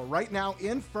Final Four. Right now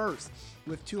in first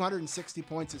with 260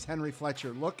 points is Henry Fletcher.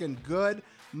 Looking good,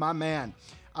 my man.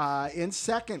 In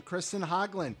second, Kristen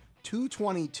Hoagland,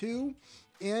 222.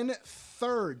 In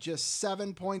third, just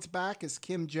 7 points back, is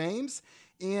Kim James.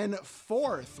 In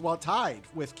fourth, tied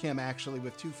with Kim actually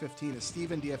with 215 is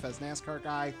Steven, DFS NASCAR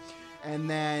guy. And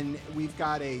then we've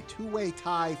got a two-way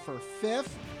tie for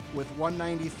fifth with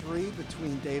 193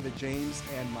 between David James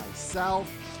and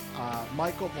myself.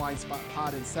 Michael Blind Spot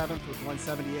Pod in seventh with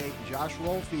 178. Josh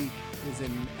Rolfe is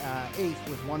in eighth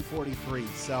with 143.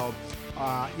 So,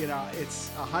 it's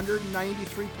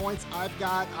 193 points I've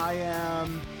got. I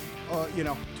am,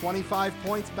 25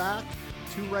 points back.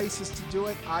 2 races to do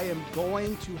it. I am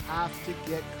going to have to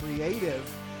get creative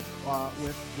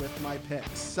with my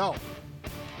picks. So,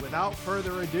 without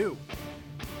further ado,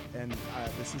 and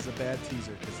this is a bad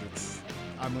teaser because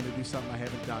I'm going to do something I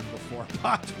haven't done before.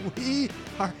 But we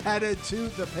are headed to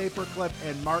the Paperclip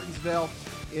in Martinsville.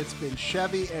 It's been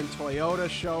Chevy and Toyota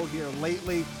show here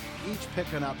lately, each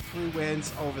picking up 3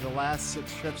 wins over the last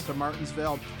 6 trips to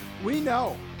Martinsville. We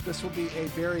know this will be a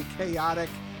very chaotic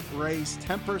race.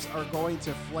 Tempers are going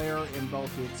to flare in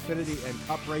both the Xfinity and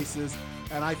Cup races.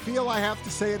 And I feel I have to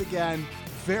say it again,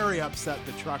 very upset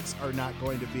the trucks are not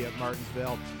going to be at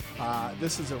Martinsville.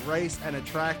 This is a race and a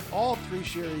track all 3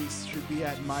 series should be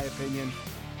at, in my opinion.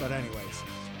 But anyways,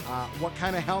 what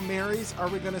kind of Hail Marys are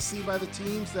we going to see by the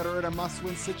teams that are in a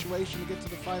must-win situation to get to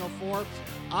the Final Four?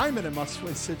 I'm in a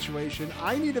must-win situation.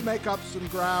 I need to make up some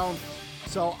ground,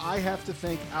 so I have to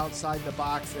think outside the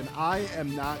box, and I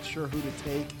am not sure who to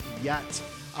take yet.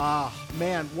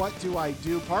 Man, what do I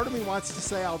do? Part of me wants to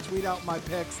say I'll tweet out my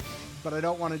picks, but I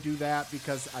don't want to do that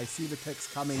because I see the picks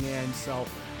coming in. So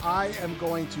I am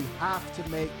going to have to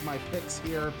make my picks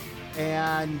here.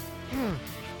 And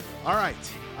all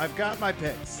right, I've got my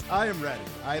picks. I am ready.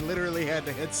 I literally had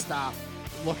to hit stop,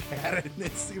 look at it,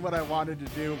 and see what I wanted to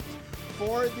do.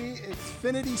 For the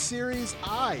Xfinity Series,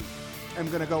 I am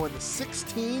going to go with the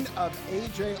 16 of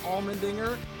AJ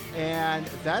Allmendinger, and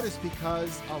that is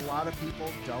because a lot of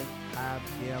people don't have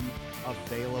him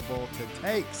available to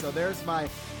take. So there's my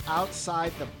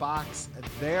outside the box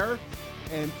there.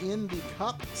 And in the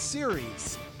Cup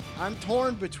Series, I'm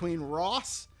torn between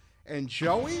Ross and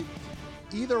Joey.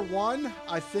 Either one,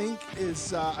 I think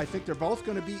they're both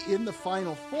going to be in the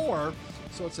Final Four.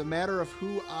 So it's a matter of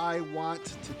who I want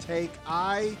to take.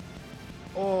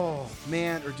 Oh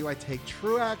man, or do I take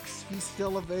Truex? He's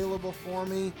still available for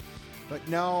me. But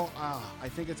no, I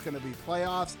think it's going to be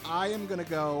playoffs. I am going to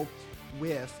go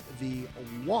with the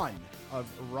 1 of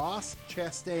Ross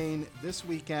Chastain this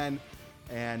weekend,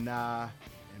 and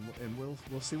we'll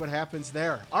see what happens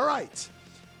there. All right,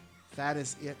 that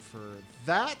is it for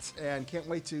that, and can't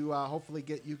wait to hopefully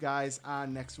get you guys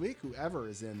on next week, whoever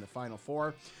is in the Final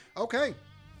Four. Okay,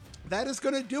 that is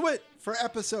going to do it for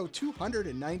episode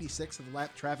 296 of the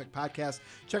Lap Traffic Podcast.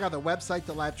 Check out the website,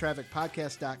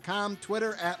 thelaptrafficpodcast.com,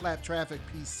 Twitter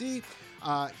 @laptrafficpc.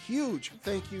 Huge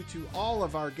thank you to all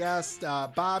of our guests,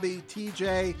 Bobby,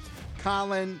 TJ,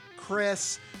 Colin,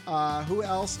 Chris. Who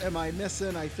else am I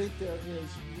missing? I think there is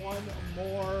one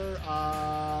more.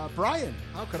 Brian.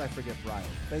 How could I forget Brian?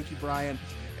 Thank you, Brian.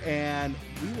 And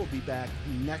we will be back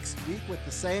next week with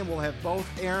the same. We'll have both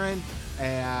Aaron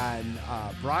and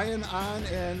Brian on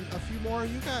and a few more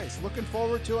of you guys. Looking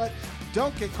forward to it.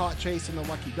 Don't get caught chasing the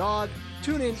lucky dog.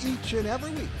 Tune in each and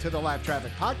every week to the Lap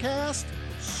Traffic Podcast.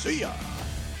 See ya.